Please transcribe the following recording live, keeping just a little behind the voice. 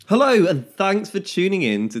Hello, and thanks for tuning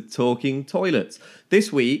in to Talking Toilets.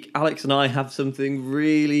 This week, Alex and I have something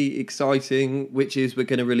really exciting, which is we're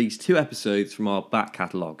going to release 2 episodes from our back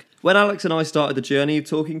catalogue. When Alex and I started the journey of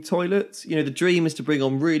Talking Toilets, the dream is to bring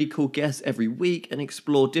on really cool guests every week and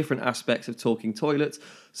explore different aspects of Talking Toilets,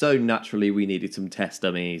 so naturally we needed some test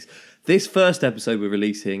dummies. This first episode we're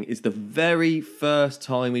releasing is the very first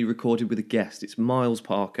time we recorded with a guest. It's Miles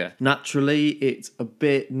Parker. Naturally, it's a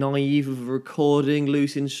bit naive of a recording,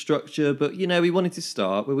 loose in structure, but we wanted to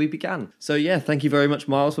start where we began. So thank you very much,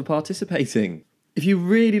 Miles, for participating. If you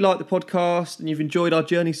really like the podcast and you've enjoyed our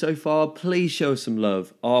journey so far, please show us some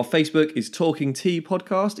love. Our Facebook is Talking Tea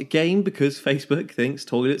Podcast, again because Facebook thinks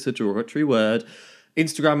toilet's a derogatory word.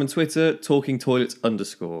 Instagram and Twitter, Talking Toilets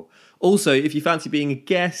 _. Also, if you fancy being a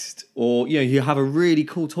guest or you have a really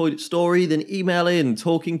cool toilet story, then email in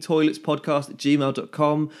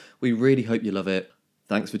talkingtoiletspodcast@gmail.com. We really hope you love it.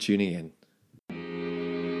 Thanks for tuning in.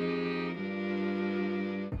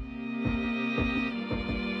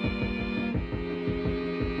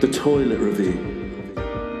 The Toilet Review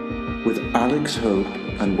with Alex Hope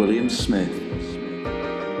and William Smith.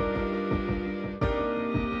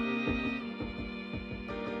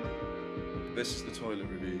 This is the Toilet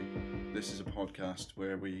Review. This is a podcast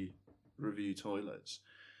where we review toilets.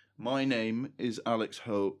 My name is Alex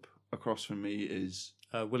Hope. Across from me is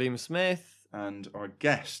William Smith. And our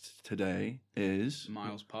guest today is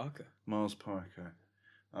Miles Parker. Miles Parker,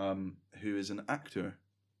 who is an actor.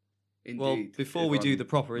 Indeed. Well, before we do the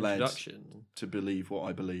proper led introduction... to believe what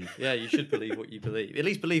I believe. Yeah, you should believe what you believe. At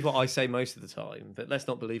least believe what I say most of the time, but let's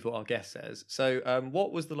not believe what our guest says. So,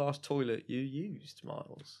 what was the last toilet you used,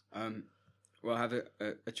 Miles? Well, I have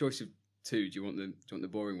a choice of two. Do you want the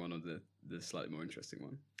boring one or the slightly more interesting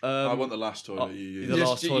one? I want the last toilet you used. The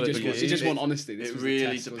last toilet you just want honesty. It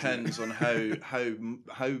really depends on how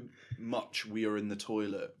much we are in the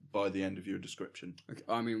toilet by the end of your description. Okay,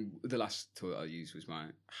 I mean, the last toilet I used was my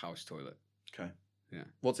house toilet. Okay. Yeah.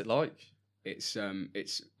 What's it like? It's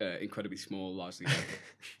incredibly small, largely like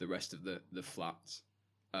the rest of the flats.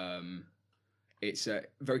 It's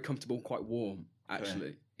very comfortable, quite warm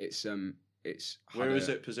actually. Okay. It's where is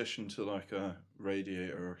it positioned to like a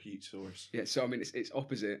radiator or heat source? Yeah, so I mean it's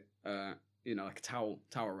opposite like a tower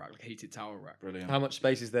rack, like a heated tower rack. Brilliant. How much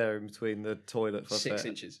space is there in between the toilet? 6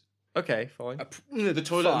 inches. Okay, fine. The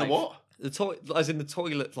toilet and the what? The toilet, as in the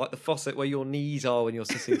toilet, like the faucet where your knees are when you're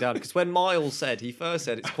sitting down. Because when Miles said, he first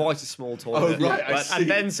said it's quite a small toilet. Oh, right, I see. And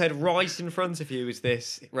then said right in front of you is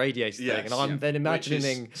this radiator thing. And I'm then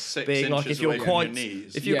imagining being like if you're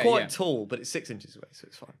quite tall, but it's 6 inches away, so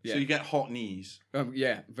it's fine. Yeah. So you get hot knees.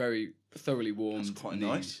 Very thoroughly warmed. That's quite knees.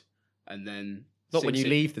 nice. And then not when you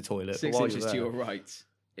leave the toilet. 6 but while inches you're to there. your right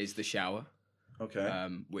is the shower. Okay.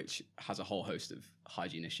 Which has a whole host of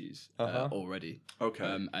hygiene issues already.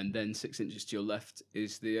 Okay. And then 6 inches to your left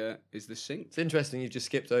is the sink. It's interesting you've just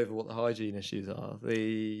skipped over what the hygiene issues are.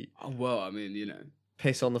 The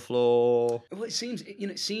piss on the floor. Well, it seems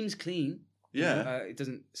clean. Yeah. It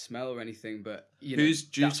doesn't smell or anything, but whose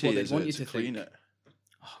that's what duty they is want it you to to clean think. it?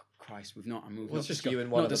 Christ, we've not just you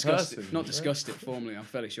and one other person, not discussed it formally. I'm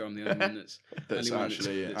fairly sure I'm the only one That's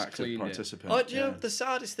actually an active cleaned participant. The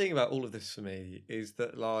saddest thing about all of this for me is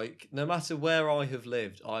that, like, no matter where I have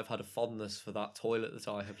lived, I've had a fondness for that toilet that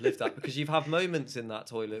I have lived at because you've had moments in that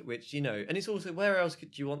toilet which, and it's also where else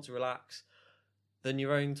could you want to relax than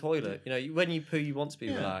your own toilet? When you poo, you want to be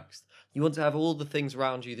relaxed. You want to have all the things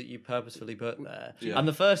around you that you purposefully put there. Yeah. And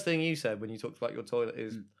the first thing you said when you talked about your toilet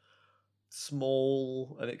is...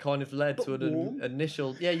 small, and it kind of led to an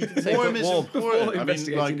initial. Yeah, you didn't say warm is warm. important.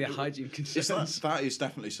 Investigating the hygiene concerns. That is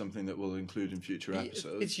definitely something that we'll include in future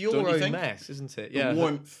episodes. It's your own mess, isn't it? Yeah, the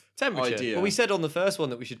warmth temperature. Idea. But we said on the first one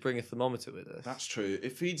that we should bring a thermometer with us. That's true.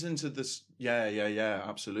 It feeds into this. Yeah,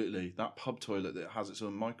 absolutely. That pub toilet that has its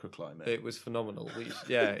own microclimate. It was phenomenal.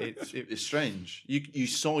 It's strange. You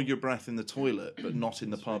saw your breath in the toilet, but not in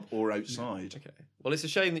the pub or outside. Okay. Well, it's a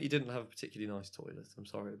shame that you didn't have a particularly nice toilet. I'm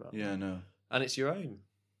sorry about that. Yeah, no. And it's your own.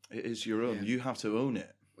 It is your own. Yeah. You have to own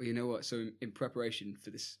it. Well, you know what? So in preparation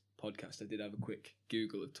for this podcast, I did have a quick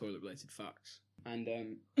Google of toilet-related facts. And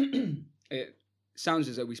it sounds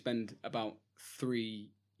as though we spend about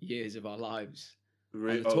 3 years of our lives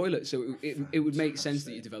on the toilet. So it would make sense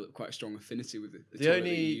that you develop quite a strong affinity with the toilet that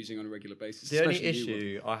you're using on a regular basis. The only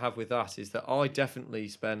issue I have with that is that I definitely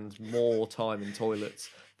spend more time in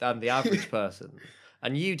toilets than the average person.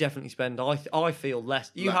 And you definitely spend, I feel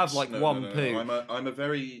less. You have like one poo. I'm a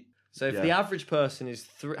very... So if the average person is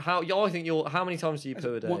how many times do you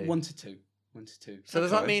poo a day? 1 to 2. 1 to 2. So does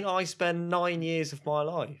that mean I spend 9 years of my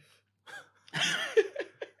life?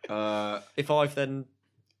 If I've then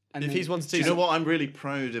And if then- he's wanted to, Do you know what? I'm really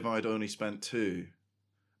proud if I'd only spent 2.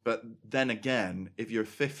 But then again, if you're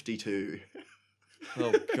 52,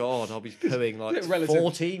 oh god, I'll be pooing like Relative-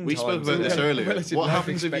 14 we times. spoke about this a day. earlier. Relative What life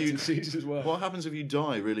happens if you? expectancies as well. What happens if you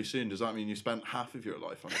die really soon? Does that mean you spent half of your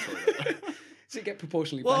life on the toilet? Does it get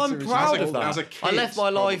proportionally Well, better? I'm as proud you of go? that. as a I kid, left my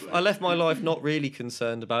life. probably. I left my life not really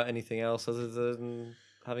concerned about anything else other than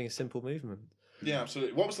having a simple movement. Yeah,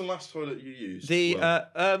 absolutely. What was the last toilet you used? The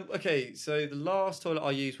Will? okay, so the last toilet I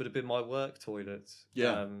used would have been my work toilet.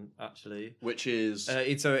 Yeah. Actually. Which is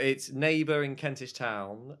It's neighbour in Kentish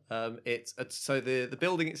Town. So the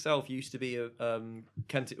building itself used to be a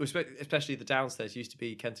Kentish, especially the downstairs used to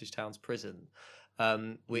be Kentish Town's prison,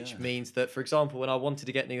 which Yeah. means that, for example, when I wanted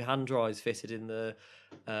to get new hand dryers fitted in the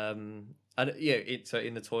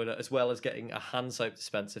in the toilet, as well as getting a hand soap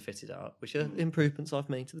dispenser fitted out, which are improvements I've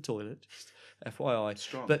made to the toilet. Just FYI.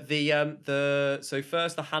 Strong. But so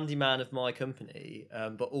first the handyman of my company,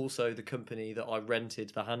 but also the company that I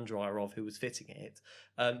rented the hand dryer of, who was fitting it,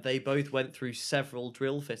 they both went through several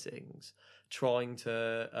drill fittings trying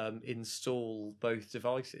to install both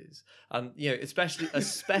devices, and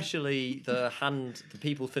especially the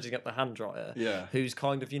people fitting up the hand dryer, Yeah. who's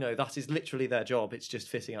kind of that is literally their job. It's just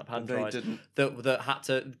fitting up hand But they dryers didn't- that had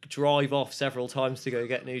to drive off several times to go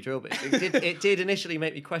get new drill bits. It did initially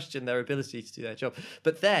make me question their ability to do their job,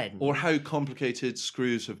 but then or how complicated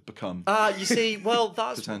screws have become. you see, well,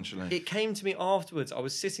 that's Potentially. It came to me afterwards. I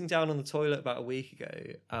was sitting down on the toilet about a week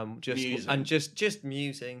ago, Musing. just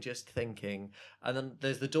musing, just thinking, and then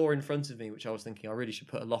there's the door in front of me, which I was thinking I really should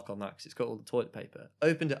put a lock on that because it's got all the toilet paper.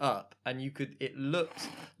 Opened it up, and it looked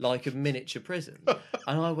like a miniature prison,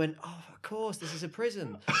 and I went, oh, of course, this is a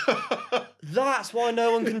prison. That's why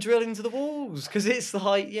no one can drill into the walls, because it's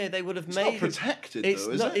like they would have It's made not protected, It's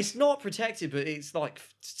though, is not. it? It's not protected, but it's like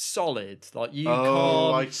solid. Like you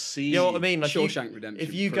Oh, can't. I see. You know what I mean? Like Shawshank Redemption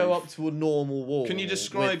If you go proof. up to a normal wall, Can you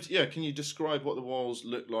describe? with- Yeah, can you describe what the walls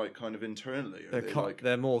look like, kind of internally? Are They're, they ki- like?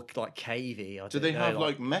 they're more like cavey. I Do don't they know, have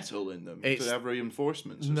like metal in them? Do It's- they have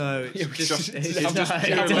reinforcements? or No, something? it's just I'm just no,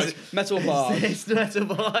 pure, it like- does- metal bars It's metal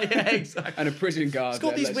bar. Yeah, exactly. and a prison guard. It's got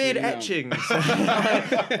that these lets weird you in and out. etchings.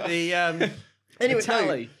 Anyway, no,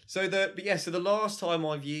 tally. so the last time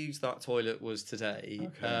I've used that toilet was today,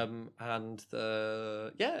 Okay.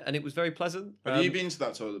 and it was very pleasant. Have you been to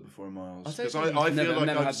that toilet before, Miles? I don't Because think I I've feel never, like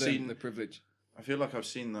never I've had seen. the privilege. I feel like I've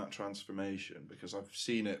seen that transformation because I've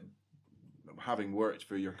seen it, having worked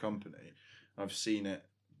for your company. I've seen it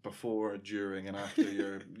before, during, and after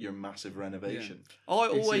your massive renovation. I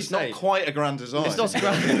always It's say not quite a grand design. it's not a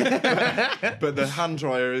grand. But the hand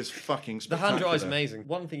dryer is fucking The spectacular. hand dryer is amazing.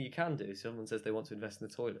 One thing you can do, if someone says they want to invest in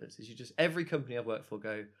the toilets, is you just every company I've worked for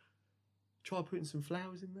go, try putting some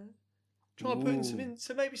flowers in there. Try putting some in,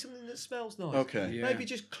 so maybe something that smells nice. Okay. Yeah. Maybe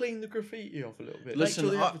just clean the graffiti off a little bit. Listen,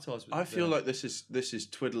 Make sure the advertisement's I feel there. like this is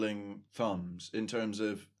twiddling thumbs in terms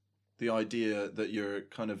of the idea that you're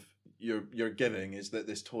kind of you're giving is that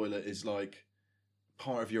this toilet is like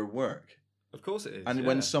part of your work. Of course it is. And yeah.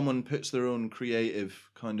 when someone puts their own creative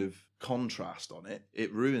kind of contrast on it,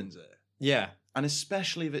 it ruins it. yeah, And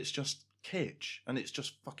especially if it's just kitsch and it's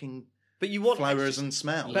just fucking but you want flowers extra- and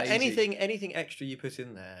smell. But Lazy. anything extra you put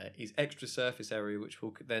in there is extra surface area, which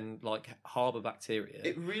will then like harbour bacteria.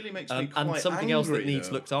 It really makes me quite and something angry, else that needs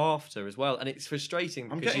though. looked after as well, and it's frustrating.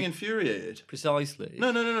 I'm because getting you- infuriated. precisely.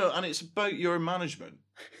 No, and it's about your management,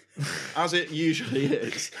 as it usually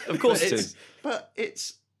is. Of course But it is. But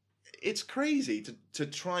it's crazy to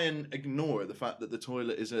try and ignore the fact that the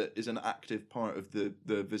toilet is an active part of the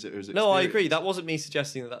visitor's experience. No, I agree. That wasn't me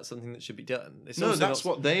suggesting that that's something that should be done. It's No, also that's not-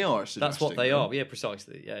 what they are. That's what suggesting, they though. are. Yeah,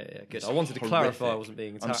 precisely. Yeah, good. It's I wanted to clarify I horrific. wasn't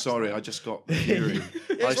being I'm attacked. sorry, I just got fury.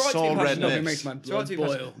 It's I right to saw be red passionate. Nothing mist. makes my It's right blood to be boil.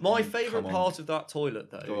 passionate. My favourite Come on. part of that toilet,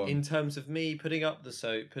 Go though, on. in terms of me putting up the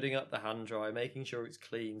soap, putting up the hand dryer, making sure it's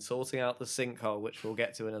clean, sorting out the sinkhole, which we'll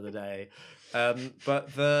get to another day. But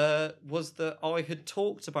was that I had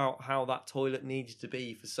talked about how that toilet needed to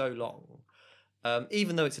be for so long,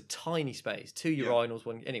 even though it's a tiny space, 2 Yeah. urinals,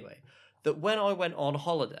 one anyway. That when I went on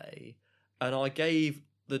holiday, and I gave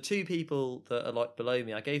the 2 people that are like below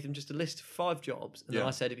me, I gave them just a list of 5 jobs, and then Yeah.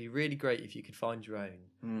 I said it'd be really great if you could find your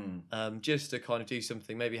own, just to kind of do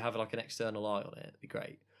something, maybe have like an external eye on it. It'd be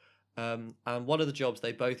great. And one of the jobs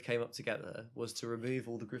they both came up together was to remove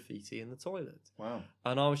all the graffiti in the toilet. Wow.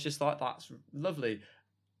 And I was just like, that's lovely.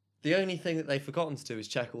 The only thing that they've forgotten to do is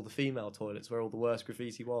check all the female toilets where all the worst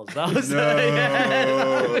graffiti was. That was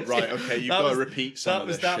Right, okay, you've that got to was- repeat some That of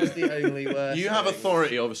was this that was shit. the only worst. You have thing.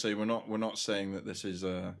 authority, obviously. We're not saying that this is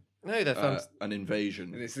No, they found. an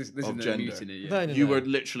invasion This of is no gender. mutiny. Yeah. No, no, You no. were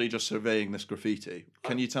literally just surveying this graffiti.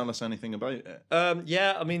 Can you tell us anything about it?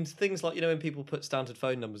 Yeah, I mean things like when people put standard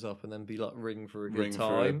phone numbers up and then be like ring for a good Ring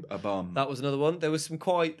time. for a bum. That was another one. There was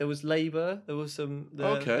Labour. There was some.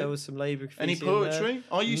 There was some Labour. Any graffiti in there. poetry?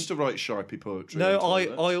 I used to write Sharpie poetry. No, on I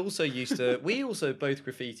toilets. also used to. We also both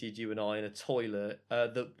graffitied, you and I, in a toilet.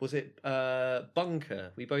 Was it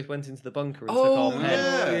bunker? We both went into the bunker and took our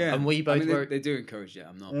pen, yeah. and we both were. They do encourage it.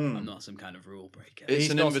 I'm not some kind of rule breaker. It's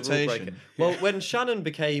He's an not a rule invitation. breaker. Well, when Shannon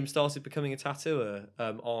started becoming a tattooer,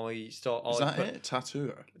 Is that it?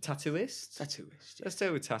 Tattooer. Tattooist. Tattooist. Let's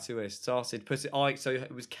go with tattooist. Started put it. So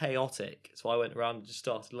it was chaotic. So I went around and just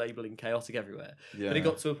started labeling chaotic everywhere. Yeah. But it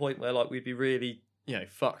got to a point where we'd be really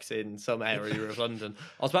fucked in some area of London.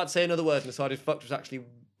 I was about to say another word and decided fucked was actually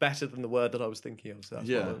better than the word that I was thinking of. So that's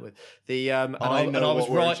what I went with. I know was what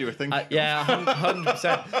word right. you were thinking of. Yeah,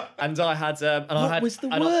 100%. And I had. What was the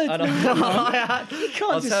word?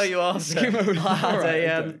 I'll tell you after. Skim over.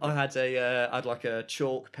 I had like a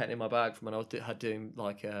chalk pen in my bag from when I was doing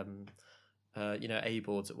like A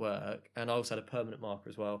boards at work, and I also had a permanent marker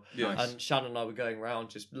as well. Yes. And Shannon and I were going around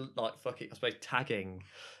just fuck it. I suppose tagging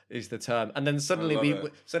is the term. And then suddenly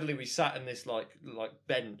love we sat in this like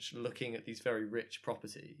bench looking at these very rich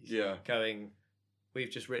properties. Yeah. Going, we've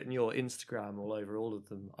just written your Instagram all over all of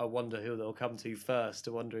them. I wonder who they'll come to first.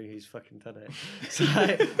 I'm wondering who's fucking done it. So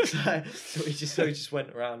we just went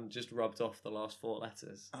around and just rubbed off the last 4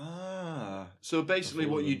 letters. So basically, Of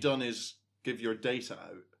all what of you've them. done is give your data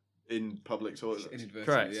out in public toilets. Inadvertently,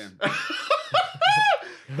 Correct. yeah.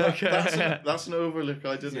 That's an overlook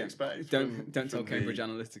I didn't Yeah. expect. Don't tell from Cambridge me.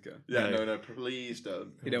 Analytica. Yeah, No. no, please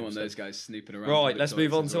don't. You don't want those guys snooping around. Right, public let's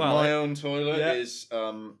move toilets on as to well. Alex. My own toilet Yeah. is.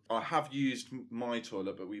 I have used my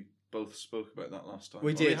toilet, but we both spoke about that last time.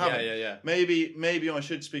 We Or did, haven't. yeah. Maybe I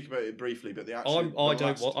should speak about it briefly, but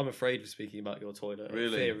I'm afraid of speaking about your toilet.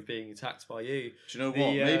 Really? Fear of being attacked by you. Do you know The,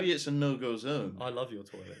 what? Maybe it's a no-go zone. I love your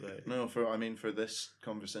toilet though. No, for this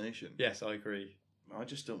conversation. Yes, I agree. I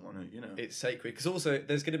just don't want to, It's sacred because also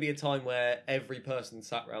there's going to be a time where every person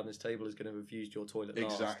sat around this table is going to have used your toilet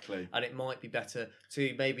last. Exactly. And it might be better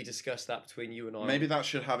to maybe discuss that between you and I. Maybe that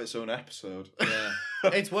should have its own episode. Yeah.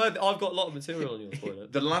 It's worth. I've got a lot of material on your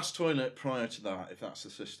toilet. The last toilet prior to that, if that's the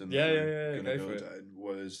system, that Yeah, we're yeah, gonna go for it. down,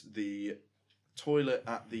 was the toilet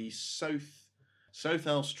at the South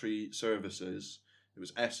Elstree services. It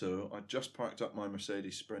was Esso. I just parked up my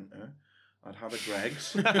Mercedes Sprinter. I'd have a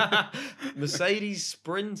Greggs. Mercedes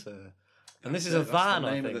Sprinter. And this is That's a van, the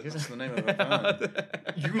I name of think. That's the name of a van.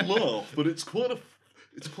 You laugh, but it's quite a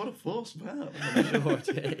fast van. I'm sure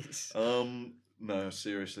it is. No,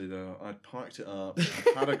 seriously though, I parked it up, I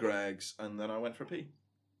had a Greggs, and then I went for a pee.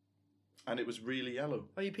 And it was really yellow.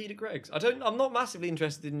 Oh, you peed at Greg's? I'm not massively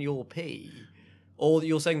interested in your pee. Or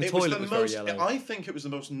you're saying the It toilet was was, the very most. yellow. I think it was the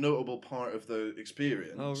most notable part of the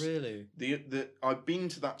experience. Oh, really? I've been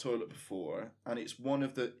to that toilet before, and it's one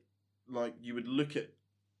of the you would look at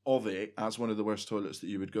it as one of the worst toilets that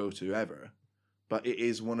you would go to ever, but it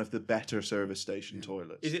is one of the better service station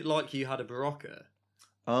toilets. Is it like you had a Barocca?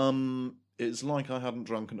 It's like I hadn't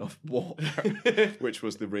drunk enough water, which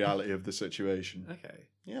was the reality of the situation. Okay.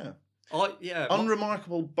 Yeah. Unremarkable.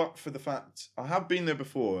 Unremarkable, but for the fact I have been there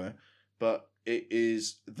before, but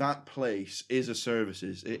that place is a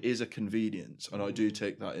services, it is a convenience, and I do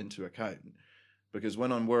take that into account because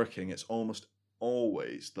when I'm working, it's almost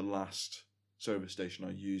always the last service station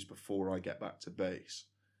I use before I get back to base.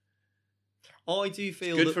 I do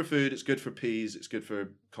feel It's good for food, it's good for peas, it's good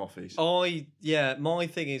for coffees. My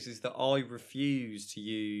thing is that I refuse to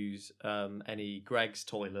use any Greg's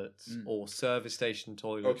toilets or service station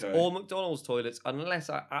toilets or McDonald's toilets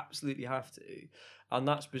unless I absolutely have to. And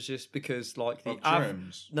that's just because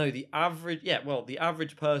the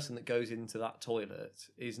average person that goes into that toilet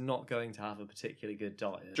is not going to have a particularly good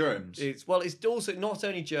diet. Germs. It's also not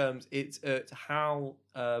only germs, it's how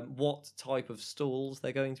what type of stalls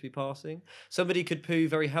they're going to be passing. Somebody could poo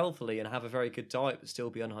very healthily and have a very good diet but still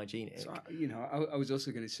be unhygienic. So, I was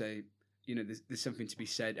also going to say, there's something to be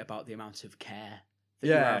said about the amount of care that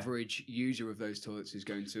your average user of those toilets is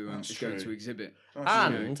going to exhibit.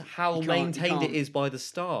 And how maintained it is by the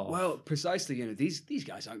staff. Well, precisely, these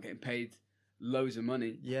guys aren't getting paid loads of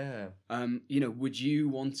money. Yeah. Would you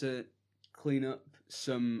want to clean up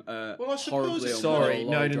some I suppose horribly it's- Sorry,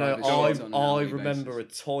 unwell no. lorry drivers on an I hourly remember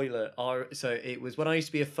basis. a toilet. So it was when I used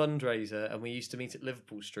to be a fundraiser, and we used to meet at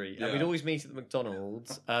Liverpool Street, and Yeah. we'd always meet at the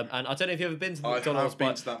McDonald's. And I don't know if you've ever been to the I McDonald's, have been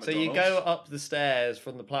but to that so you go McDonald's. up the stairs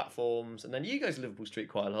from the platforms, and then you go to Liverpool Street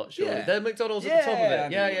quite a lot. Sure, Yeah. the McDonald's at the top of Yeah, I it.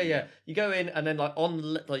 know Yeah, what yeah, you yeah. mean. You go in, and then like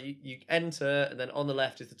you enter, and then on the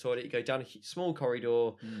left is the toilet. You go down a small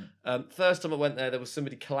corridor. First time I went there was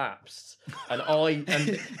somebody collapsed, and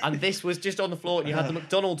and this was just on the floor, and you had the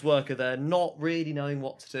McDonald's worker there, not really knowing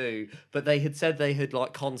what to do, but they had said they had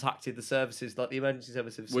like contacted the services, like the emergency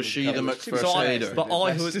services. Was she the McFirst So I, aider? but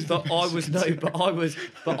I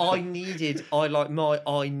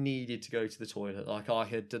needed to go to the toilet. Like I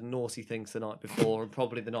had done naughty things the night before, and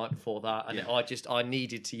probably the night before that, and I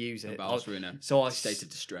needed to use it. Bowels were in a So I state of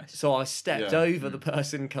distress. So I stepped Yeah. over the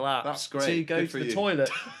person collapsed That's great. to go Good to for the you. toilet,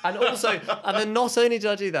 and also, and then not only did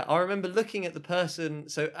I do that, I remember looking at the person.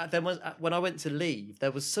 So then when I went to leave,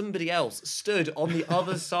 there was somebody else stood on the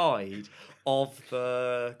other side of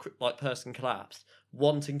the like person collapsed,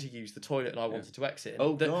 wanting to use the toilet, and I wanted to exit.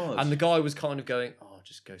 Oh, God. And the guy was kind of going, "Oh,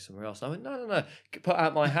 just go somewhere else." And I went, "No." Put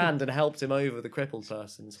out my hand and helped him over the crippled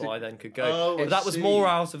person, so I then could go. Oh, I But that was see. more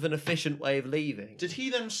out of an efficient way of leaving. Did he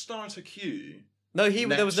then start a queue? No, next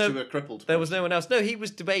there was no to a crippled. there was no person? one else. No, he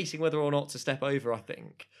was debating whether or not to step over, I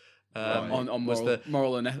think. Right. On was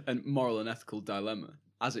moral and ethical dilemma,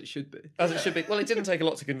 as it should be. as it should be. Well, it didn't take a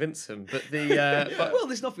lot to convince him, but but Well,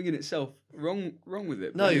 there's nothing in itself wrong with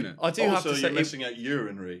it. no, but, you know. I do have Also, to say. you're missing out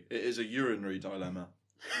urinary. It is a urinary dilemma.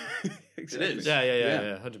 Exactly. It is. Yeah,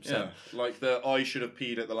 Yeah. 100%. Yeah, like the I should have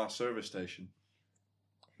peed at the last service station.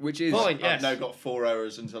 Which is Fine. I've Yes. now got 4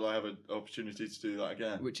 hours until I have an opportunity to do that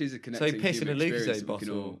again. which is a connecting piss in human a Lucozade experience that we can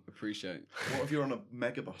bottle. all appreciate. What if you're on a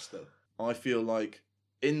megabus though? I feel like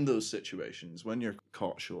in those situations when you're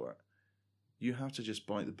caught short, you have to just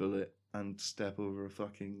bite the bullet and step over a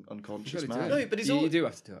fucking unconscious You gotta man. do it. No, but it's you all- do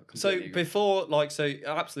have to do it. So completely agree. before,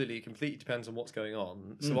 absolutely, it completely depends on what's going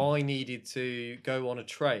on. So I needed to go on a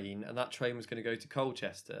train, and that train was going to go to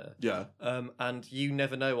Colchester. Yeah. And you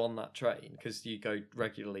never know on that train because you go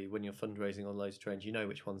regularly when you're fundraising on loads of trains. You know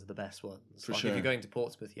which ones are the best ones. For Like sure. if you're going to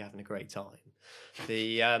Portsmouth, you're having a great time. But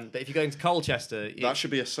if you're going to Colchester, That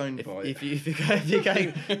should be a soundbite.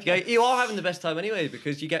 you are having the best time anyway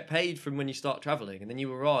because you get paid from when you start travelling, and then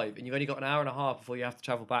you arrive, and you've only got an hour and a half before you have to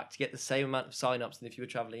travel back to get the same amount of sign-ups than if you were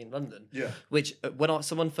travelling in London. Yeah. Which when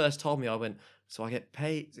someone first told me, I went, so I get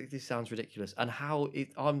paid. This sounds ridiculous, and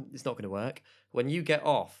it's not going to work. When you get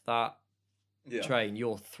off that Yeah. train,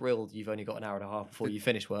 you're thrilled you've only got an hour and a half before you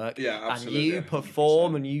finish work. Yeah, and absolutely, you 100%.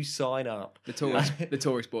 perform and you sign up. the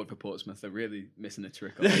tourist board for Portsmouth are really missing a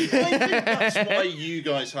trick on I it. think that's why you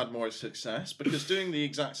guys had more success because doing the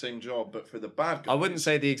exact same job but for the bad guys. I wouldn't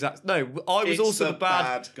say the exact. No, I was It's also the the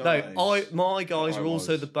bad. bad No, guys. my guys I are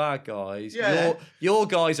also was. the bad guys. Yeah. Your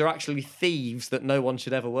guys are actually thieves that no one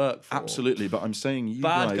should ever work for. Absolutely, but I'm saying you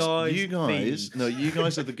Bad guys, you guys, thieves. no, you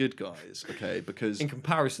guys are the good guys, okay? Because In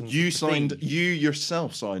comparison, you to signed, thieves. you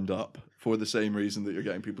yourself signed up for the same reason that you're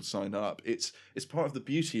getting people to sign up. It's part of the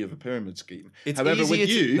beauty of a pyramid scheme. It's However, with easier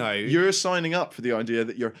to- you, no. you're signing up for the idea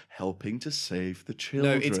that you're helping to save the No,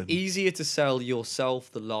 children. it's easier to sell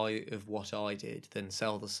yourself the lie of what I did than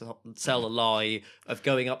sell a lie of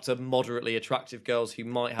going up to moderately attractive girls who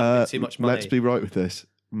might have a bit too much money. Let's be right with this.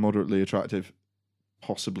 Moderately attractive,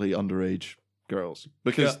 possibly underage girls,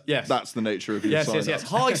 because Yeah, yes. that's the nature of your Yes. sign-ups.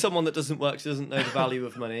 Hi, someone that doesn't work, doesn't know the value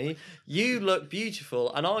of money. You look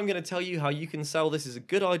beautiful, and I'm going to tell you how you can sell this as a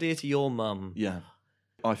good idea to your mum. Yeah.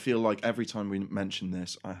 I feel like every time we mention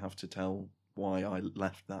this, I have to tell why I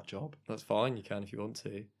left that job. That's fine. You can if you want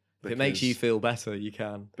to. If it makes you feel better, you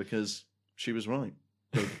can. Because she was right.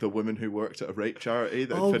 The woman who worked at a rape charity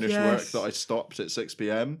that Oh, finished yes. work that I stopped at 6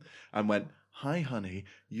 p.m. and went, "Hi, honey,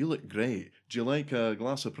 you look great. Do you like a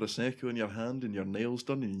glass of Prosecco in your hand and your nails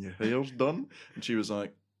done and your hair's done?" And she was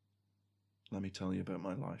like, "Let me tell you about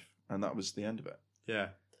my life." And that was the end of it. Yeah.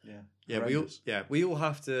 Yeah. Yeah, Horrendous. we all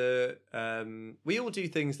have to. We all do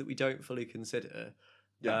things that we don't fully consider,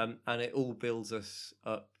 Yeah. and it all builds us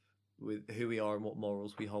up with who we are and what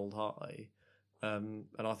morals we hold high. And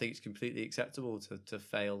I think it's completely acceptable to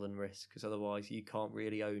fail and risk because otherwise you can't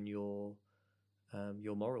really own your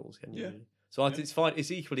morals. Can you? Yeah. So it's fine. It's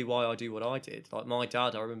equally why I do what I did. Like my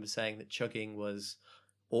dad, I remember saying that chugging was.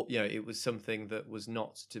 Or, it was something that was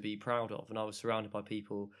not to be proud of, and I was surrounded by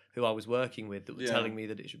people who I was working with that were Yeah. telling me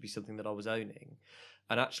that it should be something that I was owning.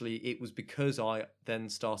 And actually, it was because I then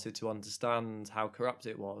started to understand how corrupt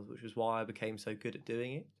it was, which was why I became so good at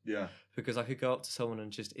doing it. Yeah. Because I could go up to someone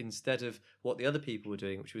and just, instead of what the other people were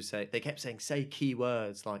doing, which was they kept saying, say key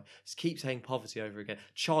words, like just keep saying poverty over again.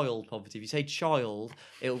 Child poverty. If you say child,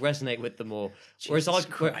 it'll resonate with them more. Whereas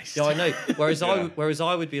yeah, I know. Whereas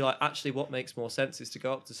I would be like, actually, what makes more sense is to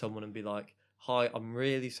go up to someone and be like, hi, I'm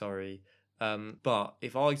really sorry, but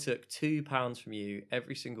if I took £2 from you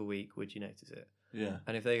every single week, would you notice it? Yeah.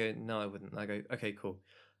 And if they go, no, I wouldn't, I go, okay, cool.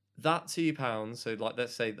 That £2, so like,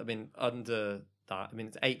 let's say, I mean, under that, I mean,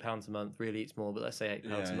 it's £8 a month, really it's more, but let's say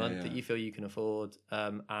 £8 a month that you feel you can afford,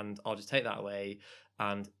 and I'll just take that away,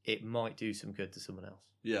 and it might do some good to someone else.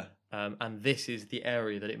 Yeah. And this is the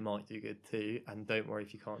area that it might do good to, and don't worry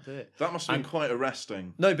if you can't do it. That must have been quite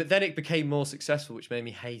arresting. No, but then it became more successful, which made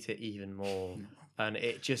me hate it even more. And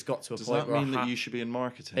it just got to a point where Does that mean that you should be in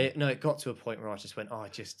marketing? it got to a point where I just went, I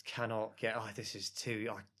just cannot get. This is too.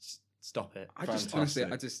 Stop it. I just honestly,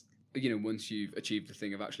 once you've achieved the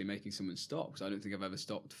thing of actually making someone stop, because I don't think I've ever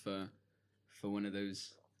stopped for one of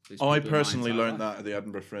those I people in my personally entire learned life. that at the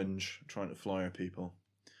Edinburgh Fringe, trying to flyer people.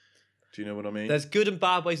 Do you know what I mean? There's good and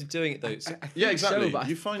bad ways of doing it, though. I think Yeah, exactly. but I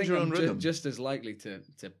You find think your I'm own rhythm. Just as likely to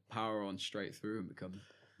power on straight through and become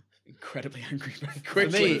incredibly angry very For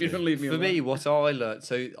quickly if you don't leave me alone. me, what I learned,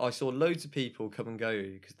 so I saw loads of people come and go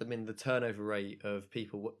because the turnover rate of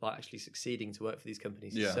people like actually succeeding to work for these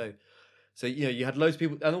companies is so you had loads of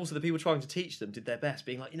people, and also the people trying to teach them did their best,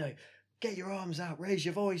 being like, get your arms out, raise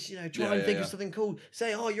your voice, try and think of something cool,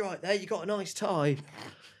 say, oh, you're right there, you got a nice tie.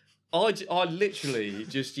 I literally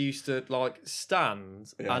just used to like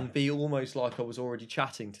stand and be almost like I was already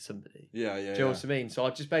chatting to somebody. Yeah. Do you know what I mean? So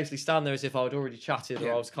I'd just basically stand there as if I'd already chatted,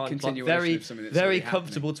 or I was kind of like Continuation of something that's very already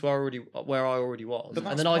comfortable to where I already was. But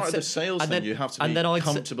that's and then part I'd of the sales thing. You have to be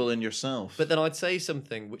comfortable in yourself. But then I'd say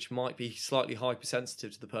something which might be slightly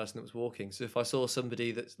hypersensitive to the person that was walking. So if I saw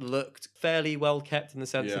somebody that looked fairly well kept in the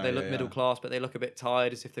sense that they look middle class, but they look a bit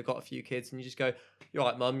tired, as if they've got a few kids, and you just go, "You're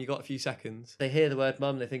right, mum. You got a few seconds." They hear the word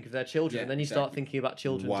 "mum," they think of their children, and then you start thinking about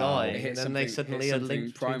children dying, and then they suddenly are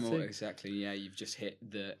linked primal. between two. Exactly. Yeah, you've just hit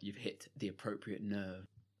the appropriate nerve.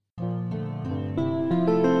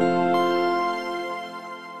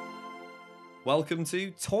 Welcome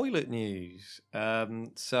to Toilet News.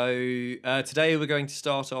 Today we're going to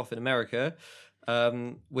start off in America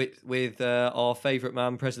with our favourite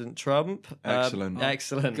man, President Trump. Excellent.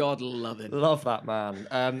 Excellent. God love it. Love that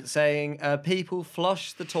man. Saying people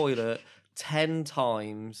flush the toilet 10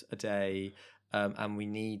 times a day, and we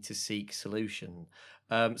need to seek solution.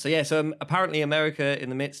 Apparently America in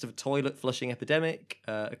the midst of a toilet flushing epidemic,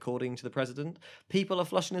 according to the president. People are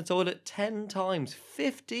flushing the toilet 10 times,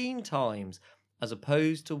 15 times, as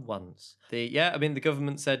opposed to once. The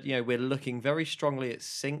government said, we're looking very strongly at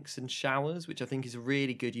sinks and showers, which I think is a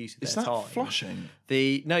really good use of their time. Is that flushing?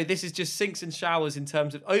 No, this is just sinks and showers in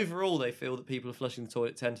terms of overall they feel that people are flushing the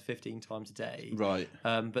toilet 10 to 15 times a day. Right.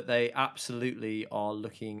 But they absolutely are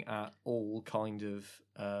looking at all kind of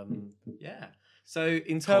So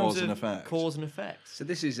in terms of cause and effect. So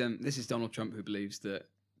this is Donald Trump, who believes that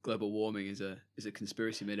global warming is a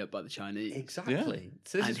conspiracy made up by the Chinese. Exactly.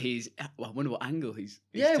 Yeah. So I wonder what angle he's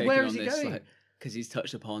taking where on is he this. going? Because he's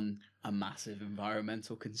touched upon a massive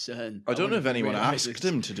environmental concern. I don't know if anyone asked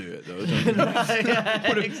him to do it though.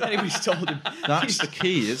 Anybody's told him. That's the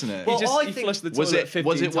key, isn't it? Well, He flushed the toilet 15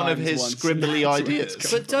 was it one of times his once. scribbly ideas?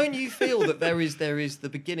 But don't you feel that there is the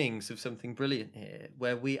beginnings of something brilliant here,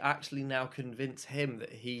 where we actually now convince him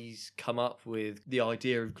that he's come up with the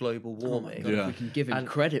idea of global warming? God, if we can give him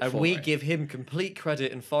credit and for we it. give him complete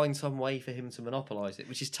credit and find some way for him to monopolise it,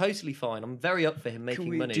 which is totally fine. I'm very up for him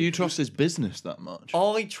making money. Do you trust his business that much?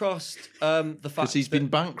 I trust the fact Because he's been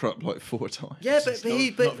bankrupt like 4 times. Yeah, but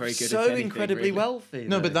He's not very good so at anything, incredibly really. wealthy.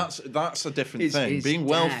 No, though. but that's a different His thing. Being dad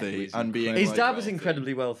wealthy was and being his like, dad was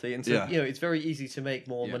incredibly wealthy, and so Yeah. it's very easy to make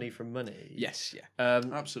more money from money. Yes, yeah.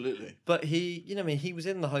 Absolutely. But he was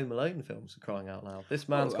in the Home Alone films, for crying out loud. This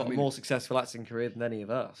man's got a more successful acting career than any of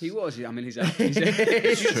us. He was. I mean, he's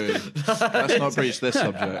It's true. Let's not breach this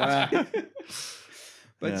subject.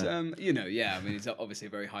 But I mean, he's obviously a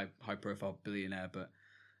very high profile billionaire. But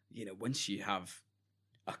once you have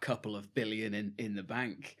a couple of billion in the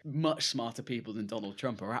bank, much smarter people than Donald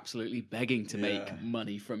Trump are absolutely begging to make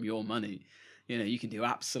money from your money. You can do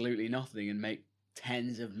absolutely nothing and make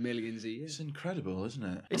tens of millions a year. It's incredible, isn't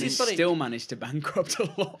it? It's He just funny. still managed to bankrupt a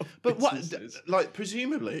lot. But what, businesses.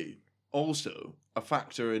 presumably, also a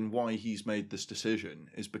factor in why he's made this decision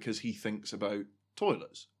is because he thinks about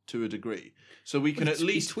toilets to a degree. So we can at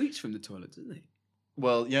least he tweets from the toilet, doesn't he?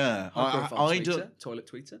 Well, yeah, High-profile I tweeter, don't.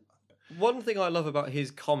 toilet tweeter. One thing I love about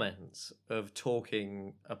his comments of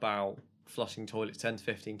talking about flushing toilets 10 to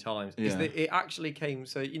 15 times is Yeah. that it actually came.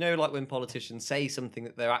 So, you know, like when politicians say something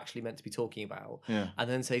that they're actually meant to be talking about, Yeah. and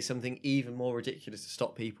then say something even more ridiculous to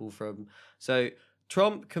stop people from. So,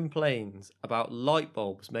 Trump complains about light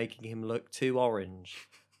bulbs making him look too orange.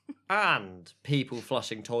 And people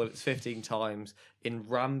flushing toilets 15 times in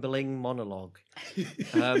rambling monologue,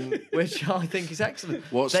 which I think is excellent.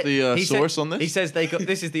 What's the he source on this? He says they got.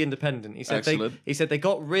 This is the Independent. He said Excellent. he said they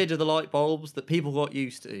got rid of the light bulbs that people got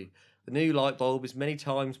used to. The new light bulb is many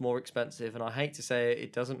times more expensive, and I hate to say it,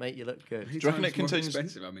 it doesn't make you look good. Do you reckon it More contains-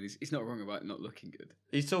 expensive? I mean, he's not wrong about it not looking good.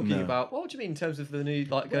 He's talking No. about what do you mean in terms of the new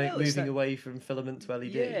like Well, it's moving that- away from filament to LED?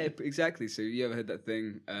 Yeah, exactly. So you ever heard that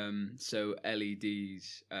thing? So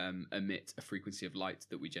LEDs emit a frequency of light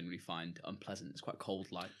that we generally find unpleasant. It's quite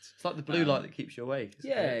cold light. It's like the blue light that keeps you awake. isn't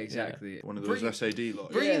Yeah, it? exactly. One of those Bring- SAD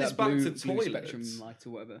lights. Bringing Yeah, this that back blue, to blue spectrum toilets. light or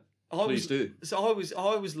whatever. Please do. So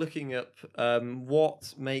I was looking up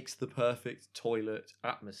what makes the perfect toilet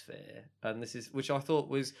atmosphere, and this is which I thought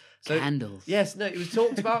was so. Candles. Yes, no, it was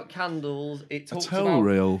talked about candles. It A talks towel about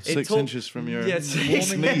rail it 6 talk- inches from your Yes,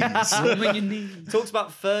 knees. Warming your knees. Talks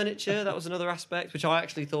about furniture. That was another aspect, which I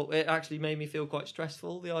actually thought it actually made me feel quite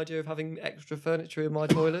stressful. The idea of having extra furniture in my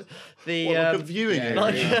toilet. The What, like a viewing yeah, area?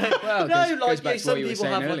 like, Well, no, goes like back yeah, to some what you were people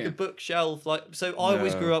saying have like earlier. a bookshelf. Like so, I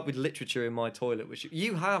always No. grew up with literature in my toilet, which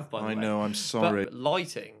you have by the way. I know, I'm sorry. But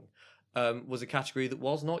lighting was a category that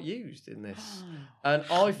was not used in this, and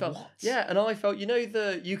I felt you know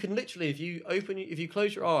you can literally if you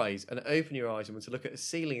close your eyes and open your eyes and were to look at a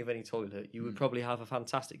ceiling of any toilet, you would probably have a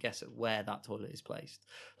fantastic guess at where that toilet is placed.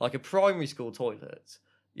 Like a primary school toilet,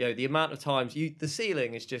 you know the amount of times the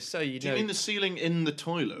ceiling is just so you Do know. you mean the ceiling in the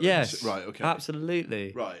toilet? Yes, Right, okay.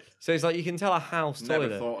 absolutely. Right. So it's like you can tell a house Never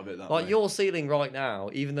toilet. thought of it that Like way. your ceiling right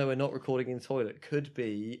now, even though we're not recording in the toilet, could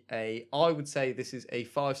be I would say this is a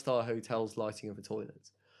 5-star hotel's lighting of a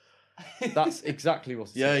toilet. That's exactly what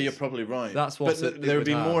it Yeah, is. you're probably right. That's what But it there would would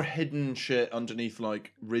be have. more hidden shit underneath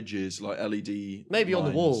like ridges, like LED. Maybe on the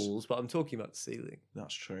lines. walls, but I'm talking about the ceiling.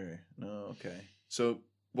 That's true. No, okay. So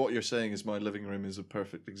what you're saying is my living room is a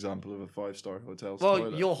perfect example of a 5-star hotel's Well,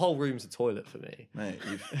 toilet. your whole room's a toilet for me. Mate,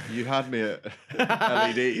 you had me at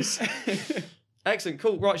LEDs. Excellent,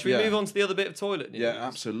 cool. Right, should we Yeah. move on to the other bit of toilet news? Yeah,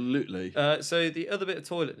 absolutely. So the other bit of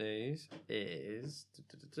toilet news is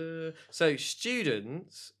so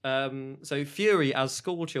students, so Fury as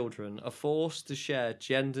school children are forced to share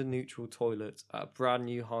gender-neutral toilets at a brand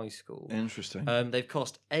new high school. Interesting. They've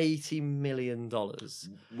cost $80 million.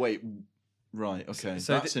 Wait, right, okay.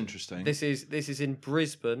 so That's interesting. This is in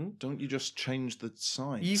Brisbane. Don't you just change the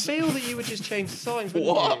signs? You feel that you would just change the signs,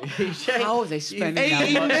 wouldn't What? you? You change- How are they you- spending that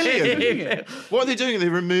 80 much million? doing it? What are they doing? Are they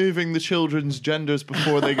removing the children's genders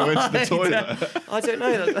before they go into the toilet? I don't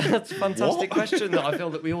know. That's a fantastic question that I feel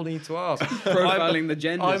that we all need to ask. Profiling the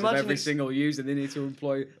genders of imagine every it's- single user. They need to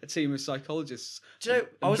employ a team of psychologists. Do you know?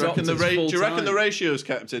 I was Do you reckon the Doctors do you reckon the full-time. ratio's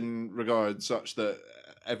kept in regard such that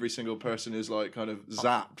every single person is like kind of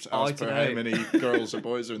zapped I as per dunno. how many girls or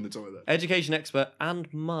boys are in the toilet? education expert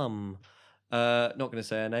and mum. Not going to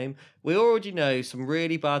say her name. We already know some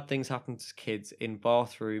really bad things happen to kids in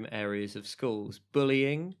bathroom areas of schools: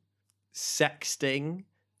 bullying, sexting,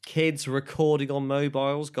 kids recording on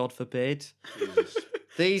mobiles. God forbid.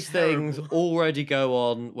 These things already go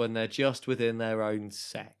on when they're just within their own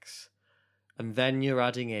sex, and then you're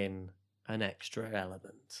adding in an extra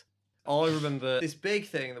element. I remember this big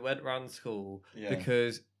thing that went around school Yeah.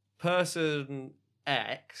 because person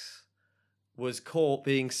X was caught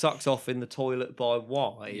being sucked off in the toilet by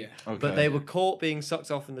Y. Yeah. Okay. But they were caught being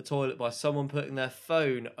sucked off in the toilet by someone putting their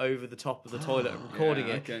phone over the top of the toilet and recording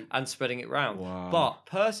Yeah, it okay. and spreading it round. Wow. But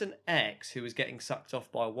person X, who was getting sucked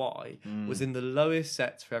off by Y, Mm. was in the lowest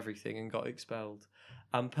sets for everything and got expelled.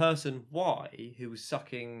 And person Y, who was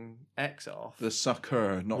sucking X off, the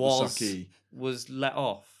sucker, not was the sucky. was let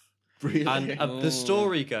off. Really? And Oh. the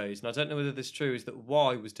story goes, and I don't know whether this is true, is that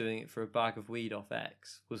Y was doing it for a bag of weed off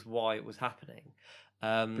X, was why it was happening.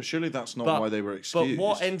 but surely that's not but- why they were But excused.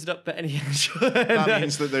 what ended up... But anyway, that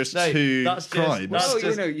means that there's two that's just- crimes. that's Oh,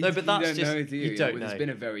 just- you no, but that's don't just... know, do you? You don't Well, know. There's been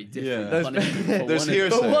a very different Yeah. punishment for There's one of hearsay.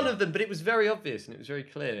 But them. one of them, but it was very obvious and it was very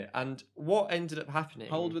clear. And what ended up happening...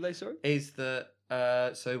 How old were they, sorry? Is that...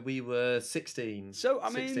 so we were 16. So, I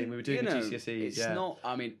mean, 16, we were doing you know, the GCSEs, it's yeah. not,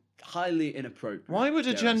 I mean, highly inappropriate. Why would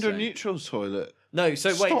a dare I say. gender neutral toilet? No, so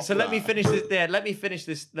wait. Stop So let me that. finish this. Yeah, let me finish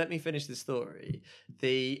this. Let me finish this story.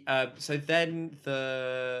 So then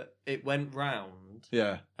it went round.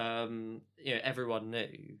 Yeah, Everyone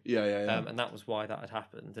knew. yeah. And that was why that had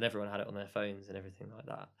happened, and everyone had it on their phones and everything like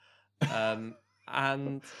that.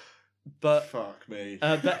 And but Fuck me.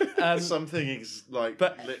 Something literally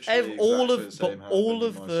exactly the same all happened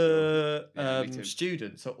of in my the Yeah, me too.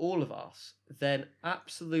 students, so all of us, then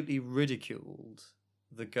absolutely ridiculed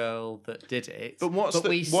the girl that did it. But what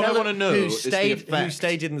I cele- wanna know who is the stayed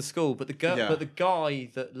effect. in the school, but the guy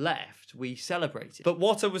that left, we celebrated. But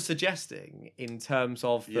what I was suggesting in terms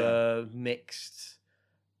of the mixed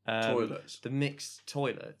Toilets. the mixed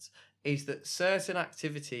toilets, is that certain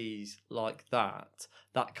activities like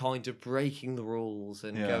that kind of breaking the rules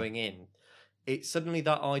and going in, it's suddenly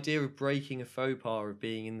that idea of breaking a faux pas of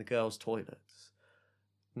being in the girls' toilets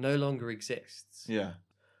no longer exists. Yeah.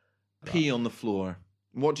 Pee on the floor.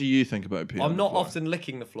 What do you think about pee on I'm the not floor? often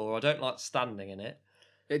licking the floor. I don't like standing in it.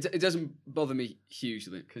 It doesn't bother me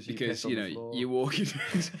hugely because you piss on you the know floor. you walk in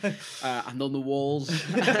and on the walls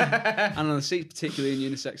and on the seats, particularly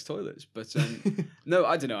in unisex toilets. But no,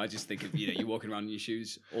 I don't know. I just think of you're walking around in your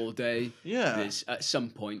shoes all day. Yeah. There's at some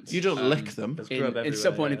point You don't lick them. There's In, grub at some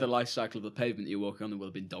everywhere, point yeah. in the life cycle of the pavement that you're walking on, there will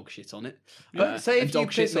have been dog shit on it. But say and if you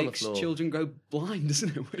dog shit piss on the makes floor. children go blind,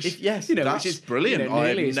 doesn't it? Which, Yes, That's which is brilliant.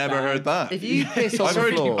 nearly I've as never bad. heard that. If you piss on I've the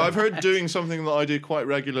heard, floor, I've heard doing something that I do quite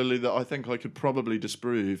regularly that I think I could probably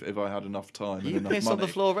disprove if I had enough time and you enough piss money. on the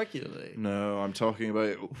floor regularly. No, I'm talking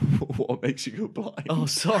about what makes you go blind. Oh,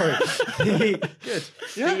 sorry. Good.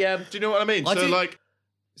 Yeah. Do you know what I mean? I So, do- like,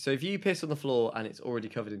 So if you piss on the floor and it's already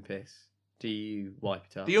covered in piss, do you wipe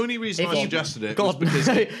it up? the only reason If I you- suggested it God, was because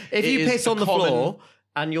no. it If you is piss a on the common- floor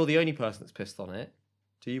and you're the only person that's pissed on it,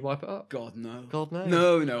 do you wipe it up? God no. God,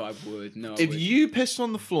 no. No, I would. No, I If would. you pissed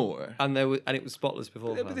on the floor, And it was spotless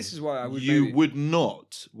before. But this is why I would. you maybe- would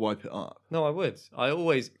not wipe it up. No, I would. I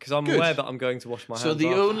always because I'm Good. aware that I'm going to wash my hands. So the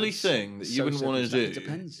afterwards. only thing that you So wouldn't want to circumstance- do it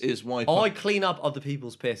depends. is wipe I up. clean up other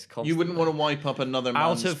people's piss constantly. You wouldn't want to wipe up another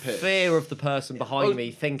man's out of piss. fear of the person behind Well,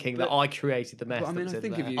 me thinking that but- I created the mess. but I mean, that was I in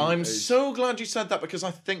think there. if you- I'm is- so glad you said that because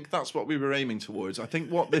I think that's what we were aiming towards. I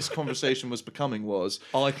think what this conversation was becoming was,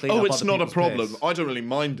 I clean oh, up it's other not a people's problem. piss. I don't really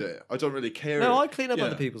mind it. I don't really care. No, I clean up Yeah.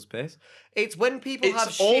 other people's piss. It's when people have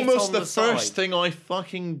It's shit almost on the the first side. thing I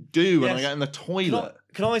fucking do when I Yes. get in the toilet.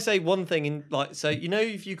 Can I say one thing in so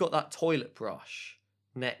if you got that toilet brush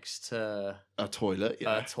next to A toilet,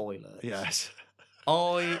 yeah. a toilet, Yes.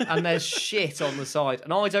 and there's shit on the side,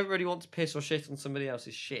 and I don't really want to piss or shit on somebody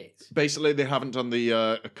else's shit. Basically, they haven't done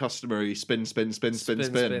the customary spin.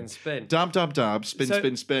 Spin. Dab, dab, dab, spin, So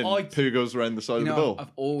spin, spin. I- Poo goes around the side You of the know, bowl.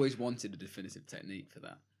 I've always wanted a definitive technique for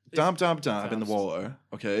that. Dab, dab, dab in the Dabs. water.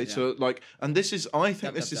 Okay, Yeah. so like, and this is, I think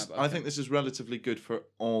Dab, this dab, is, dab, I okay. think this is relatively good for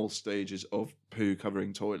all stages of poo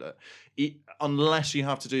covering toilet, unless you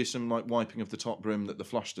have to do some like wiping of the top brim that the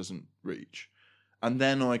flush doesn't reach, and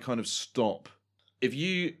then I kind of stop. If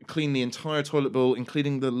you clean the entire toilet bowl,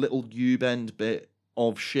 including the little U-bend bit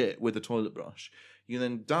of shit with a toilet brush, you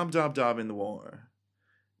then dab, dab, dab in the water.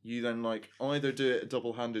 You then like either do it a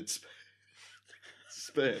double-handed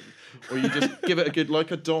spin, or you just give it a good,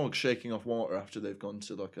 like a dog shaking off water after they've gone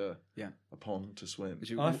to like a pond to swim. Which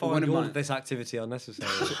you- I one find of all my- of this activity unnecessary.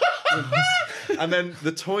 And then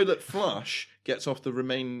the toilet flush gets off the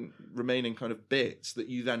remaining kind of bits that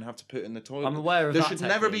you then have to put in the toilet. I'm aware of there that should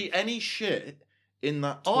never technique. be any shit in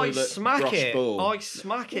that I toilet smack brush it. bowl. I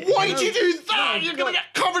smack it. Why'd you do that? No, You're gonna God.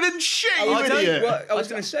 get covered in shit, I you was, idiot. well, I was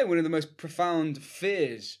going to say one of the most profound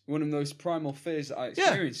fears, one of the most primal fears that I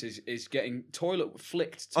experience is getting toilet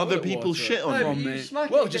Other toilet people's water shit on No, you. but you the,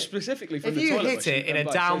 smack well, it- just specifically from If the you toilet hit brush it in a and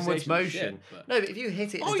by downwards association of motion, shit, but- no, but if you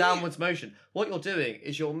hit it in Oh, a yeah. downwards motion, what you're doing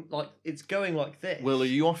is you're like it's going like this. Will, are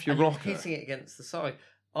you off your and you're rocker? hitting it against the side.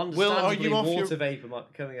 Will, are Understandably, you off your- water vapor might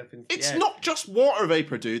be coming up into It's the air. not just water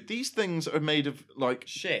vapor, dude. These things are made of like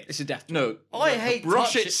shit. It's a death. no. I the hate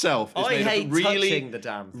brush touch- itself is I made hate of really, touching the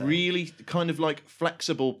damn thing. really kind of like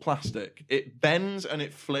flexible plastic. It bends and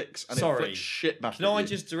it flicks and it Sorry. flicks shit back. Can at I you.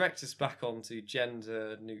 just direct us back onto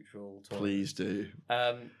gender neutral toilets? Please do.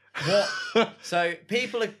 What? So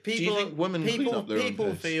people you think women clean people up their own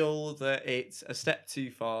people piss? feel that it's a step too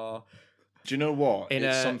far. Do you know what? In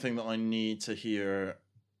It's a- something that I need to hear.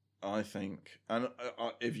 I think, and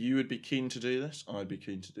if you would be keen to do this, I'd be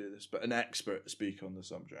keen to do this. But an expert speak on the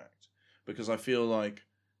subject, because I feel like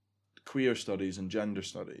queer studies and gender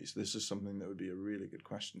studies, this is something that would be a really good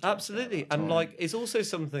question. To ask Absolutely, at that and time. like it's also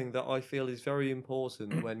something that I feel is very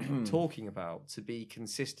important when talking about to be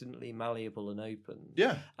consistently malleable and open.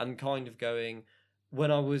 yeah, And kind of going when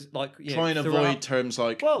I was like try and avoid terms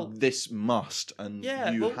like Well, this must and you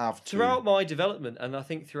well, have to. throughout my development, and I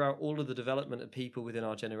think throughout all of the development of people within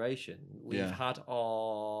our generation, we've Yeah. had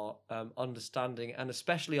our understanding and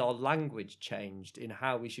especially our language changed in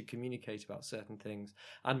how we should communicate about certain things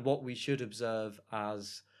and what we should observe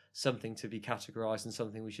as something to be categorised and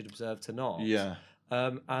something we should observe to not. Yeah.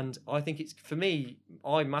 And I think it's, for me,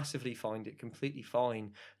 I massively find it completely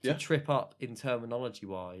fine to trip up in terminology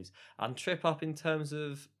wise and trip up in terms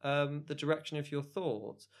of the direction of your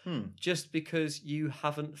thoughts, just because you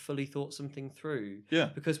haven't fully thought something through.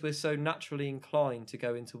 Yeah. Because we're so naturally inclined to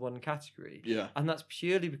go into one category. Yeah. And that's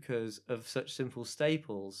purely because of such simple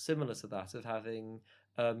staples, similar to that of having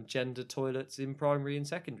gender toilets in primary and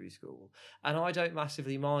secondary school. And I don't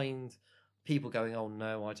massively mind people going, oh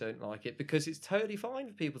no, I don't like it, because it's totally fine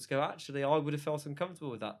for people to go, actually, I would have felt uncomfortable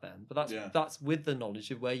with that then. But that's with the knowledge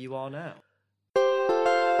of where you are now.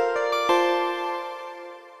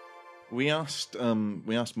 We asked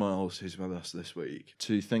Miles, who's with us this week,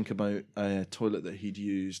 to think about a toilet that he'd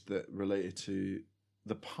used that related to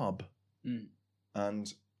the pub.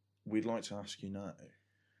 And we'd like to ask you now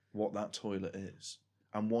what that toilet is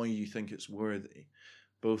and why you think it's worthy,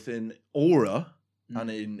 both in aura and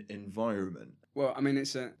in environment. Well, I mean,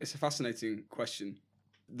 it's a fascinating question.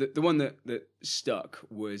 The one that stuck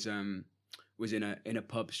was in a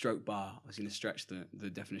pub stroke bar. I was going to stretch the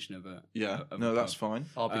definition of a That's fine.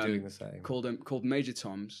 I'll be doing the same. Called Major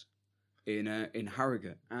Tom's in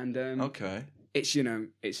Harrogate, and Okay. it's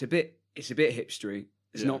it's a bit hipstery.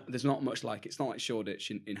 There's not much like it. It's not like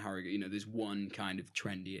Shoreditch in Harrogate. There's one kind of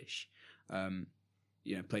trendy-ish,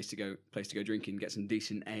 place to go drinking, get some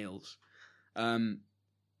decent ales.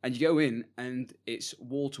 And you go in, and it's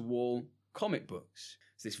wall-to-wall comic books.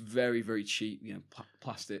 It's this very, very cheap,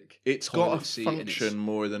 plastic. It's got a toilet seat, and function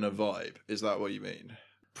more than a vibe. Is that what you mean?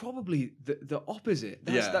 Probably the opposite.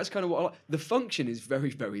 That's kind of what I like. The function is very,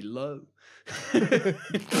 very low. Do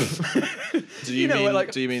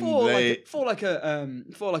you mean for like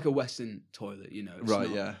a Western toilet? It's right?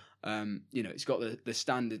 not, Yeah. It's got the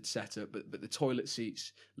standard setup, but the toilet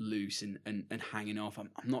seat's loose and hanging off. I'm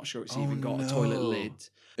not sure it's even got a toilet lid.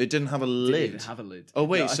 It didn't have a It lid. didn't have a lid. Oh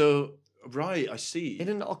wait, right, I see.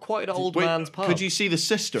 In quite an old man's pub. Could you see the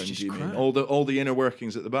cistern? It's Do you just mean crap. all the inner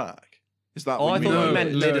workings at the back? Is that? Oh, I what you thought mean? you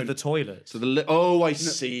meant No, lid no. of the toilet. So the lid. Oh, I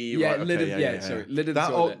see. Yeah, right, okay, lid of sorry, lid of the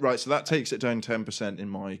toilet. Right, so that takes it down 10% in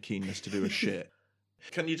my keenness to do a shit.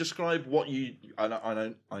 Can you describe what you?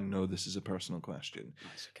 I know this is a personal question,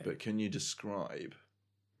 That's okay. but can you describe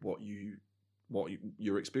what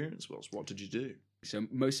your experience was? What did you do? So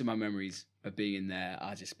most of my memories of being in there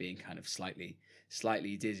are just being kind of slightly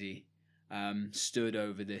dizzy. Stood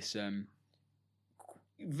over this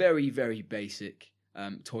very, very basic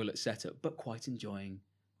toilet setup, but quite enjoying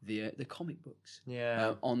the comic books.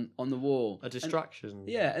 Yeah. On the wall. A distraction.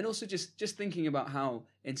 And also just thinking about how,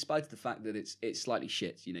 in spite of the fact that it's slightly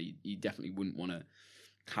shit, you definitely wouldn't want to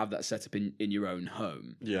have that set up in your own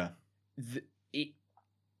home. Yeah.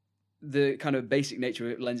 The kind of basic nature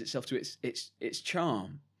of it lends itself to its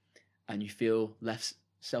charm, and you feel less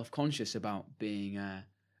self-conscious about being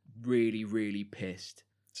really, really pissed.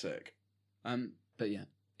 Sick. But yeah,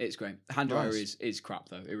 it's great. The hand dryer Nice. is crap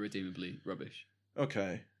though, irredeemably rubbish.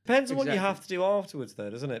 Okay. Depends on what you Exactly. have to do afterwards, though,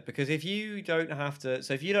 doesn't it? Because if you don't have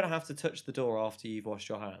to touch the door after you've washed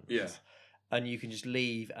your hands, Yeah. and you can just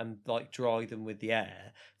leave and dry them with the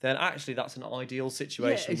air, then actually that's an ideal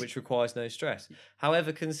situation which requires no stress.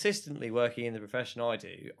 However, consistently working in the profession I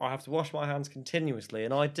do, I have to wash my hands continuously,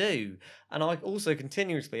 and I do. And I also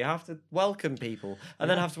continuously have to welcome people and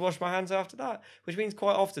then have to wash my hands after that, which means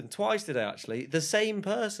quite often, twice today actually, the same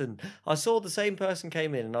person. I saw the same person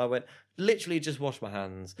came in and I went, literally just wash my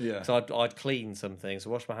hands. Yeah. So I'd clean something, so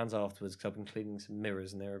wash my hands afterwards because I've been cleaning some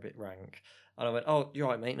mirrors and they're a bit rank. And I went, oh, you're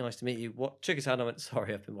right, mate, nice to meet you. Shook his hand, I went,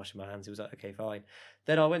 sorry, I've been washing my hands. He was like, okay, fine.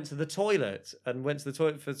 Then I went to the toilet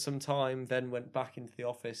for some time, then went back into the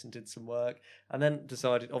office and did some work, and then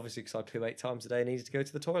decided, obviously, because I poo 8 times a day, I needed to go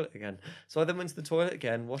to the toilet again. So I then went to the toilet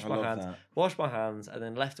again, washed my hands, and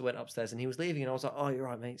then left and went upstairs, and he was leaving, and I was like, oh, you're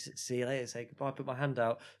right, mate, see you later, say goodbye, put my hand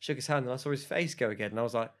out, shook his hand, and I saw his face go again, and I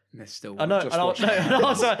was like, There's still I know, Just and wash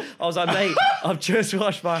I was like, mate, I've just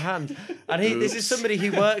washed my hand, and this is somebody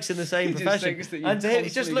who works in the same He just profession, thinks that you've and to him,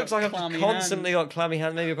 it just constantly looks got like I've clammy constantly got clammy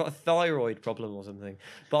hands. Maybe I've got a thyroid problem or something.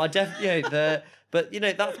 But I definitely,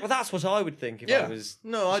 that's what I would think if I was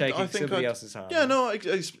shaking somebody else's hand. Yeah, no,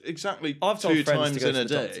 exactly. I've told 2 friends times to go in to a the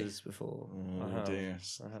day. doctors before. Oh, I have. dear.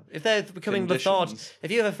 I have. If they're becoming Conditions. lethargic,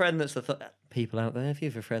 if you have a friend that's people out there, if you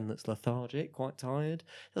have a friend that's lethargic, quite tired,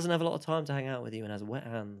 doesn't have a lot of time to hang out with you and has wet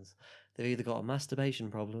hands, they've either got a masturbation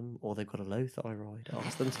problem or they've got a low thyroid.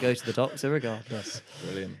 Ask them to go to the doctor regardless.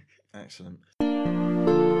 Brilliant. Excellent.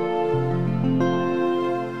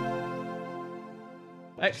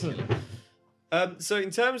 Excellent. So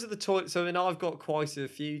in terms of the toilet, I've got quite a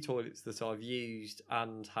few toilets that I've used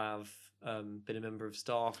and have been a member of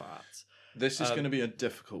staff at. This is going to be a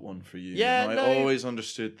difficult one for you. Yeah, and no. I always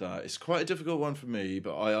understood that. It's quite a difficult one for me,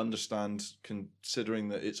 but I understand considering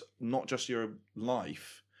that it's not just your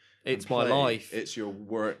life. and It's my play, life. It's your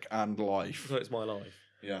work and life. So it's my life.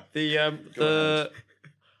 Yeah. The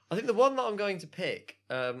I think the one that I'm going to pick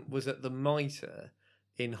was at the Mitre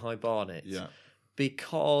in High Barnet. Yeah.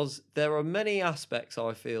 Because there are many aspects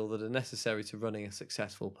I feel that are necessary to running a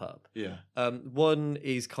successful pub. Yeah. One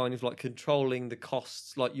is kind of like controlling the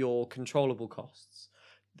costs, like your controllable costs.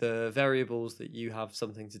 The variables that you have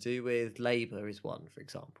something to do with, labour is one, for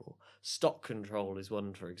example. Stock control is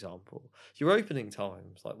one, for example. Your opening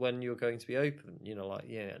times, like when you're going to be open,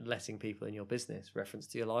 letting people in your business, reference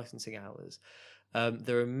to your licensing hours.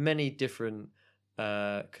 There are many different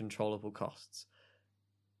controllable costs.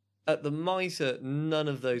 At the Mitre, none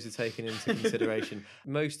of those are taken into consideration.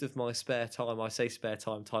 Most of my spare time, I say spare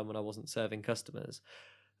time when I wasn't serving customers,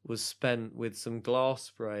 was spent with some glass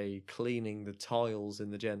spray cleaning the tiles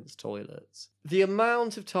in the gents' toilets. The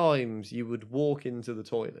amount of times you would walk into the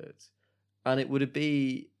toilet and it would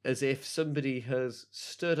be as if somebody has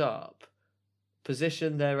stood up,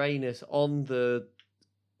 positioned their anus on the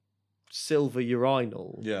silver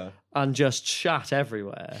urinal, and just shat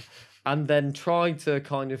everywhere. And then trying to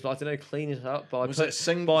kind of, I don't know, clean it up by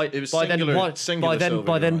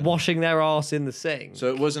then washing their arse in the sink. So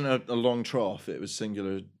it wasn't a long trough. It was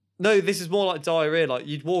singular. No, this is more like diarrhea. Like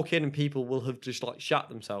you'd walk in and people will have just like shat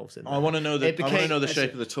themselves in there. I want to know the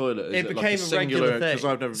shape of the toilet. Is it became like a regular thing. Because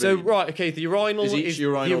I've never So been. right, okay, the urinal Is each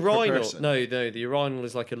urinal the per urinal. person? No, the urinal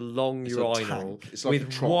is like a long It's a urinal tank. It's like a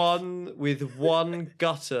trough. with one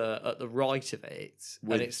gutter at the right of it,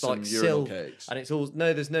 With and it's some like urinal silver, cakes. and it's all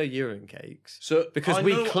there's no urine cakes. So because I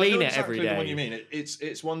we know- clean I know it every exactly the day. one you mean.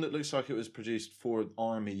 It's one that looks like it was produced for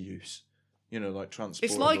army use. Like transport.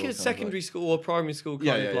 It's like a secondary school or primary school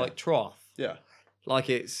kind of like trough. Yeah. Like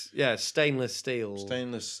it's stainless steel.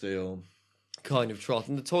 Stainless steel. Kind of trough,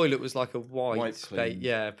 and the toilet was like a White white clean.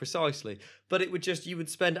 yeah, precisely. But it would you would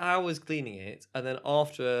spend hours cleaning it, and then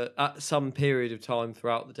after at some period of time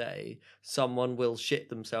throughout the day, someone will shit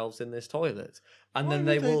themselves in this toilet, and Why then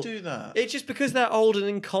would they will do that. It's just because they're old and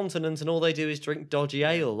incontinent, and all they do is drink dodgy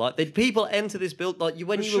ale. Like people enter this build when But you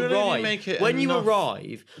surely they arrive. make it When you enough-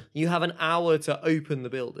 arrive, you have an hour to open the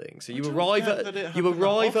building. So you don't arrive get at that it you happened that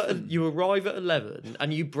arrive at often. you arrive at 11,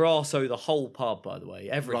 and you brasso the whole pub. By the way,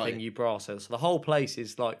 everything Right. you brasso. So the whole place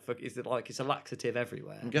is it's a laxative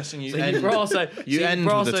everywhere. I'm guessing you So end. you brasso. You so end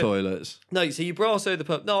with the brasso- toilets. No, so you brasso the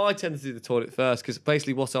pub. No, I tend to do the toilet first because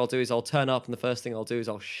basically what I'll do is I'll turn up and the first thing I'll do is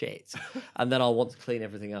I'll shit, and then I'll want to clean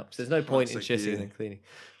everything up. So there's no point in Classic shitting you. and then cleaning.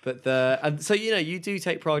 But and so you do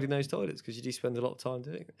take pride in those toilets because you do spend a lot of time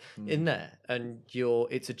doing it in there, and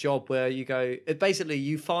it's a job where you go. Basically,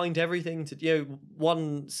 you find everything to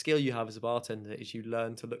one skill you have as a bartender is you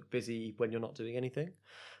learn to look busy when you're not doing anything,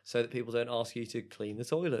 so that people don't ask you to clean the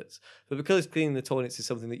toilets. But because cleaning the toilets is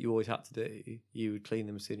something that you always have to do, you would clean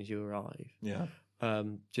them as soon as you arrive. Yeah.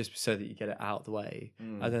 Just so that you get it out of the way.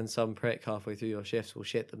 And then some prick halfway through your shifts will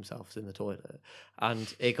shit themselves in the toilet.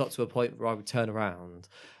 And it got to a point where I would turn around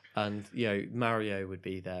and, Mario would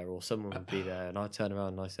be there or someone would be there. And I'd turn around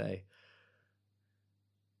and I say,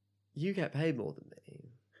 you get paid more than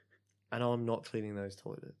me. And I'm not cleaning those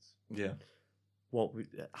toilets. Yeah.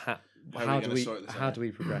 How do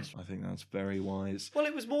we progress? I think that's very wise. Well,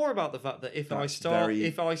 it was more about the fact that if I That's start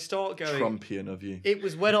very going Trumpian of you. It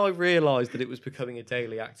was when I realised that it was becoming a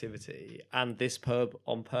daily activity, and this pub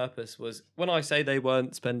on purpose was. When I say they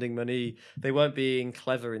weren't spending money, they weren't being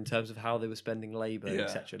clever in terms of how they were spending labour, Yeah.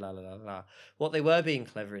 etc. La la la la. What they were being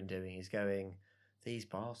clever in doing is going. These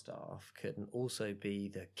bar staff can also be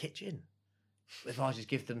the kitchen. If I just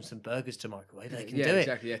give them some burgers to microwave, they can do it.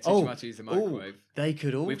 Exactly. Yeah, teach them how to use the microwave. They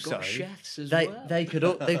could also. We've got chefs as well. They've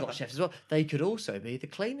got chefs as well. They could also be the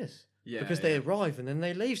cleaners. Yeah, because they arrive and then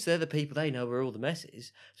they leave. So they're the people they know where all the mess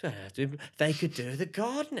is. So they could do the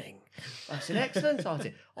gardening. That's an excellent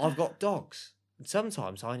idea. I've got dogs. And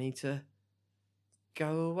sometimes I need to go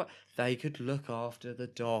away. They could look after the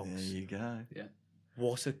dogs. There you go. Yeah.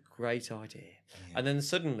 What a great idea. Yeah. And then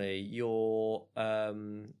suddenly you're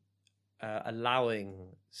allowing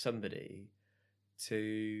somebody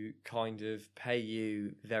to kind of pay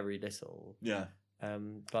you very little. Yeah.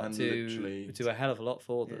 But And to do a hell of a lot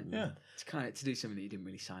for them. Yeah. It's kind of to do something that you didn't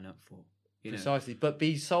really sign up for. Precisely. But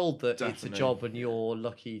be sold that it's a Definitely. job and you're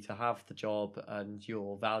lucky to have the job and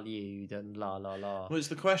you're valued and la la la. Well, it's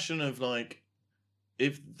the question of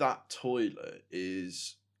if that toilet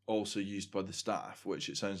is also used by the staff, which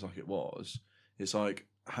it sounds like it was, it's like,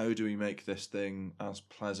 how do we make this thing as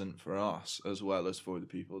pleasant for us as well as for the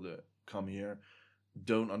people that come here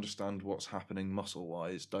don't understand what's happening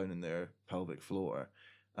muscle-wise down in their pelvic floor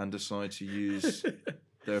and decide to use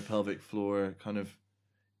their pelvic floor kind of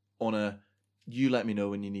on a you let me know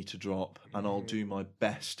when you need to drop and I'll do my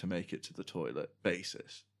best to make it to the toilet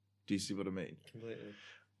basis. Do you see what I mean? Completely.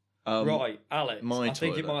 Um, Right, Alex. my I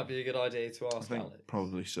think it toilet. might be a good idea to I ask think Alex.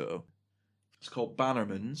 probably so. It's called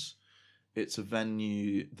Bannerman's. It's a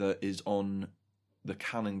venue that is on the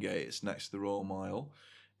Canongate. It's next to the Royal Mile.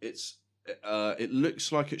 It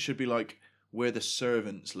looks like it should be like where the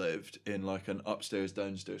servants lived in like an upstairs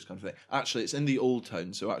downstairs kind of thing. Actually, it's in the Old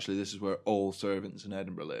Town, so actually this is where all servants in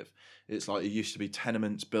Edinburgh live. It's like it used to be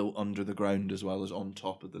tenements built under the ground as well as on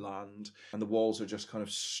top of the land, and the walls are just kind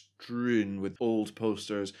of strewn with old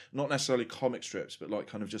posters, not necessarily comic strips, but like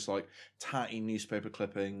kind of just like tatty newspaper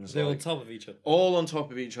clippings. They're on like, top of each other. all on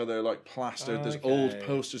top of each other, like plastered. There's old Okay,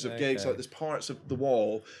 posters of gigs. okay. Like there's parts of the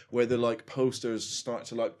wall where the like posters start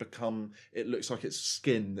to like become. It looks like it's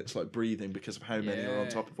skin that's like breathing because of how many are on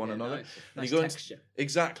top of one another. Nice, And nice you go into- texture.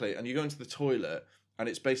 Exactly, and you go into the toilet, and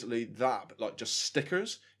it's basically that, but like just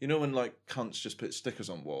stickers. You know when like cunts just put stickers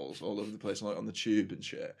on walls all over the place, like on the tube and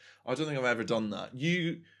shit. I don't think I've ever done that.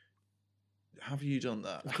 Have you done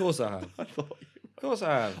that? Of course I have. I thought Of course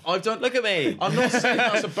I have. I've done. Look at me. I'm not saying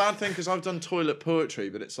that's a bad thing because I've done toilet poetry,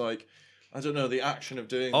 but it's like I don't know the action of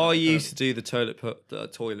doing. I that, used to do the toilet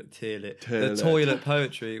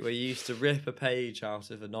poetry where you used to rip a page out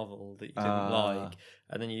of a novel that you didn't like,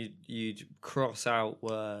 and then you'd cross out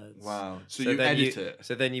words. Wow. So So you then edit it.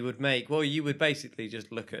 So then you would you would basically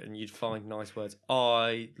just look at it and you'd find nice words.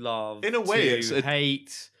 I love In a way, to it's a-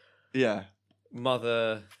 hate Yeah.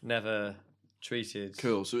 mother never treated.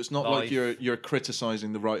 Cool. So it's not Life. like you're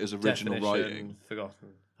criticizing the writer's original Definition writing. forgotten,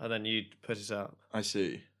 and then you'd put it up. I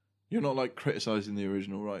see. You're not like criticizing the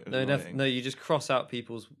original writer's writing. No, you just cross out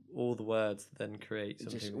all the words, then create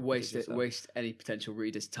something. Just with waste yourself. waste any potential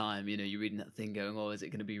reader's time. You know, you're reading that thing, going, "Oh, is it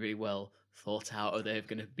going to be really well thought out, or they're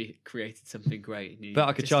going to be created something great?" And you But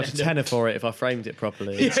I could just charge a end up- tenner for it if I framed it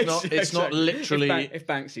properly. It's not Exactly. literally- If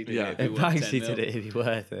Banksy did Yeah. it, If Banksy did it, it'd be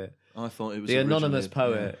worth it. I thought it was The anonymous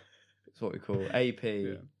originally- poet. It's what we call AP.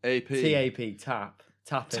 Yeah. AP. TAP. Tap.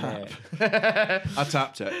 Tap in Tap. it. I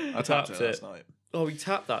tapped it. I tapped Tapped it last it. night. Oh, we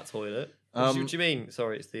tapped that toilet. What do you mean?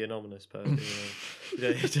 Sorry, it's the anonymous poet. You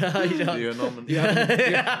don't- The anonymous.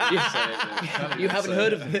 You haven't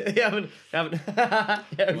heard of it. You haven't. Yeah,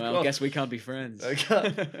 of Well, I course. guess we can't be friends.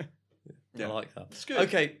 Okay. Yeah. I like that. It's good.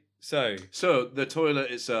 Okay, so So the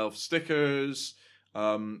toilet itself, stickers.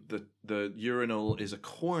 The urinal is a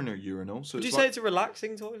corner urinal. So would you it's say like, it's a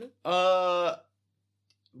relaxing toilet?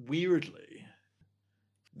 weirdly,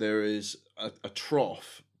 there is a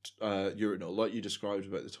trough urinal, like you described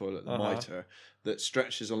about the toilet, the Uh-huh. mitre, that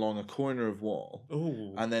stretches along a corner of wall.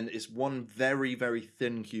 Oh. And then it's one very, very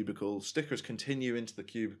thin cubicle. Stickers continue into the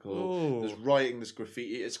cubicle. Oh. There's writing, there's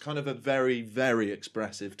graffiti. It's kind of a very, very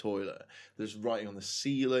expressive toilet. There's writing on the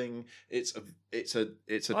ceiling. It's a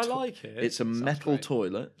I like it. it's a metal great.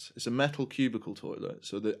 toilet. It's a metal cubicle toilet.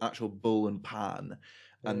 So the actual bowl and pan,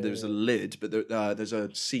 and there's a Oh. lid, but there's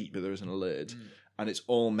a seat, but there isn't a lid, and it's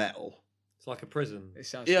all metal. It's like a prison. It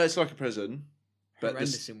sounds Yeah, it's like a prison. But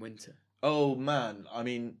horrendous this, in winter. oh man, I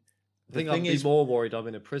mean, I think the thing I'd be is, more worried I'm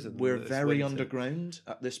in a prison. we're than it's very winter. underground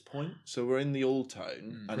at this point. So we're in the old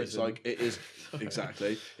town, and it's Prison. like it is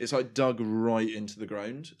exactly. It's like dug right into the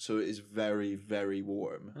ground, so it is very, very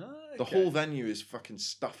warm. The whole venue is fucking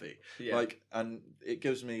stuffy. Yeah. Like, and it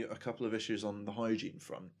gives me a couple of issues on the hygiene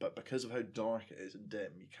front, but because of how dark it is and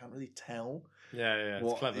dim, you can't really tell Yeah, it's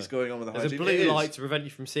what clever. is going on with the There's a hygiene. blue It is. light to prevent you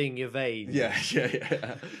from seeing your veins.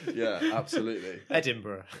 Yeah, absolutely.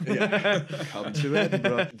 Edinburgh. Yeah. Come to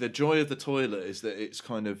Edinburgh. The joy of the toilet is that it's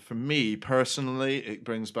kind of, for me personally, it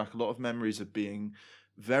brings back a lot of memories of being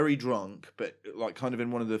very drunk, but like kind of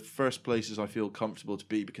in one of the first places I feel comfortable to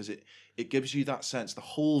be, because it gives you that sense, the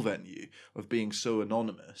whole venue, of being so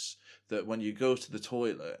anonymous that when you go to the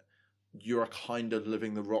toilet, you're kind of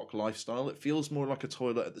living the rock lifestyle. It feels more like a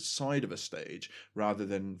toilet at the side of a stage rather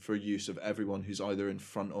than for use of everyone who's either in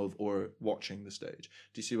front of or watching the stage.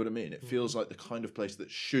 Do you see what I mean? It feels like the kind of place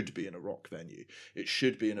that should be in a rock venue. It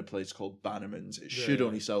should be in a place called Bannerman's. It should Yeah.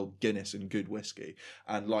 only sell Guinness and good whiskey.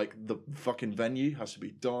 And like the fucking venue has to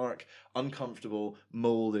be dark, uncomfortable,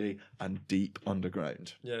 mouldy, and deep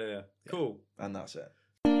underground. Yeah. Cool. And that's it.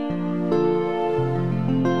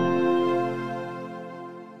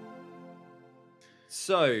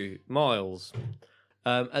 So, Miles,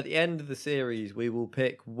 at the end of the series, we will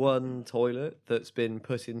pick one toilet that's been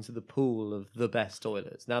put into the pool of the best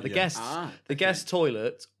toilets. Now, the Yeah. guest Okay. guest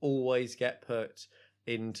toilets always get put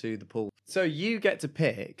into the pool. So you get to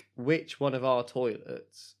pick which one of our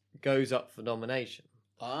toilets goes up for nomination.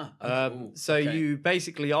 So okay. you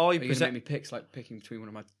basically, I Are you gonna make present. me picking between one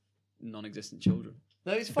of my non-existent children?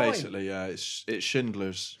 No, it's fine. Basically, yeah, it's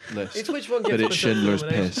Schindler's List. It's which one but gets it's put up for Schindler's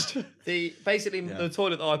nomination. Pissed. Basically Yeah. the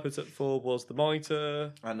toilet that I put up for was the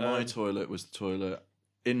Mitre. And my toilet was the toilet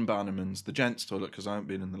in Bannerman's, the gents' toilet, because I haven't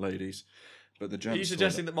been in the ladies. But the gents' Are you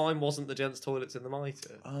suggesting that mine wasn't the gents' toilets in the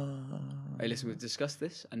Mitre? Hey, listen, we've discussed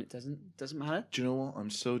this, and it doesn't matter. Do you know what? I'm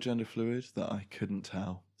so gender fluid that I couldn't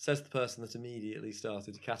tell. Says the person that immediately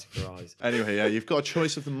started to categorise. Anyway, yeah, you've got a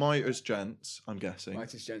choice of the Mitres gents, I'm guessing,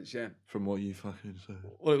 Rightest gents, yeah. from what you fucking said.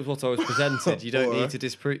 Well, it was what I was presented. You don't Or- need to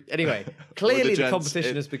disprove. Anyway, clearly the gents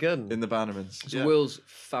competition has begun. In the Bannermans. So Yeah. Will's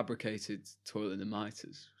fabricated toilet in the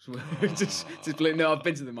Mitres. No, I've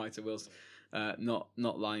been to the Mitre, Will's. Not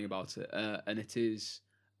lying about it. And it is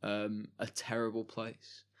a terrible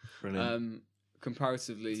place. Brilliant.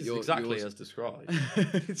 Comparatively, It's yours, exactly as described.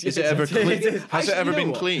 Is it ever clean? Has Actually, it ever you know been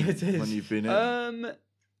what? clean It is. when you've been in?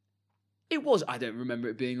 It was. I don't remember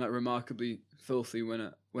it being like remarkably filthy when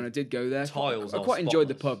I did go there. Tiles I are quite enjoyed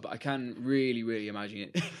the spotless. pub, but I can really imagine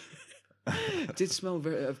it. It did smell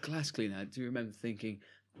very of glass cleaner. I do remember thinking,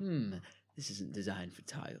 this isn't designed for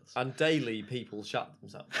tiles. And daily people shut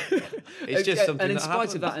themselves. It's just something and in that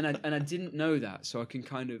spite of that, happens. and I didn't know that, so I can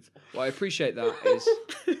kind of. What I appreciate that is.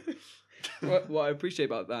 What I appreciate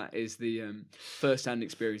about that is the first-hand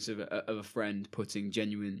experience of a friend putting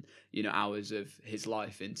genuine, hours of his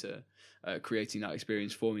life into creating that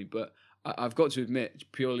experience for me. But I've got to admit,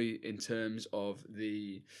 purely in terms of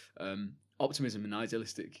the optimism and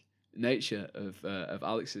idealistic nature of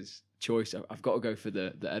Alex's choice, I've got to go for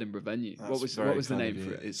the Edinburgh venue. That's What was very the kind name of for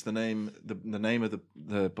you. it? It's the name. The name of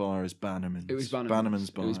the bar is Bannerman's. It was Bannerman's. Bannerman's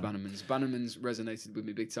bar. It was Bannerman's. Bannerman's resonated with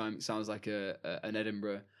me big time. It sounds like an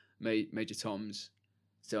Edinburgh Major Tom's.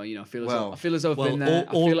 So I feel as though I've been there.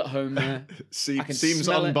 I feel at home there. I can Seems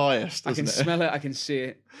smell it. unbiased, I doesn't can it? smell it. I can see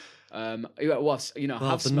it. Well,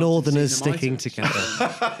 have the smelt Northerners and seen sticking the Mitre.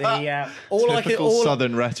 together. Typical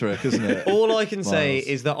Southern rhetoric, isn't it? All I can say Miles.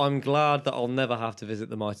 is that I'm glad that I'll never have to visit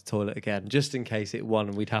the Mitre toilet again, just in case it won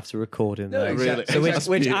and we'd have to record in there. Really? So That's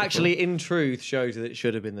which beautiful. actually, in truth, shows that it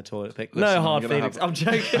should have been the toilet pick. Listen, No I'm hard gonna feelings. have- I'm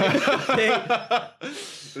joking.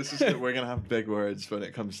 We're going to have big words when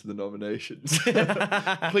it comes to the nominations.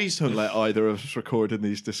 Please don't let either of us record in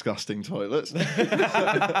these disgusting toilets.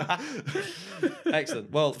 Excellent.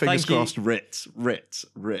 Well, Fingers thank you. crossed, Ritz.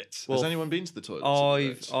 Well, Has anyone been to the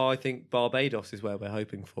toilets? I think Barbados is where we're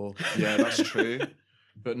hoping for. Yeah, that's true.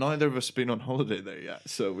 But neither of us have been on holiday there yet,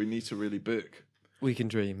 so we need to really book. We can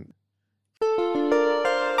dream.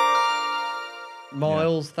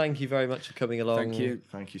 Miles, thank you very much for coming along. Thank you.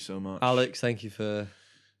 Thank you so much. Alex, thank you for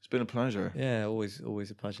It's been a pleasure. yeah, always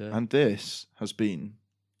a pleasure. And this has been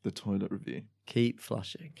the Toilet Review. Keep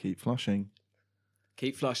flushing. Keep flushing.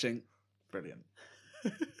 Keep flushing. Brilliant.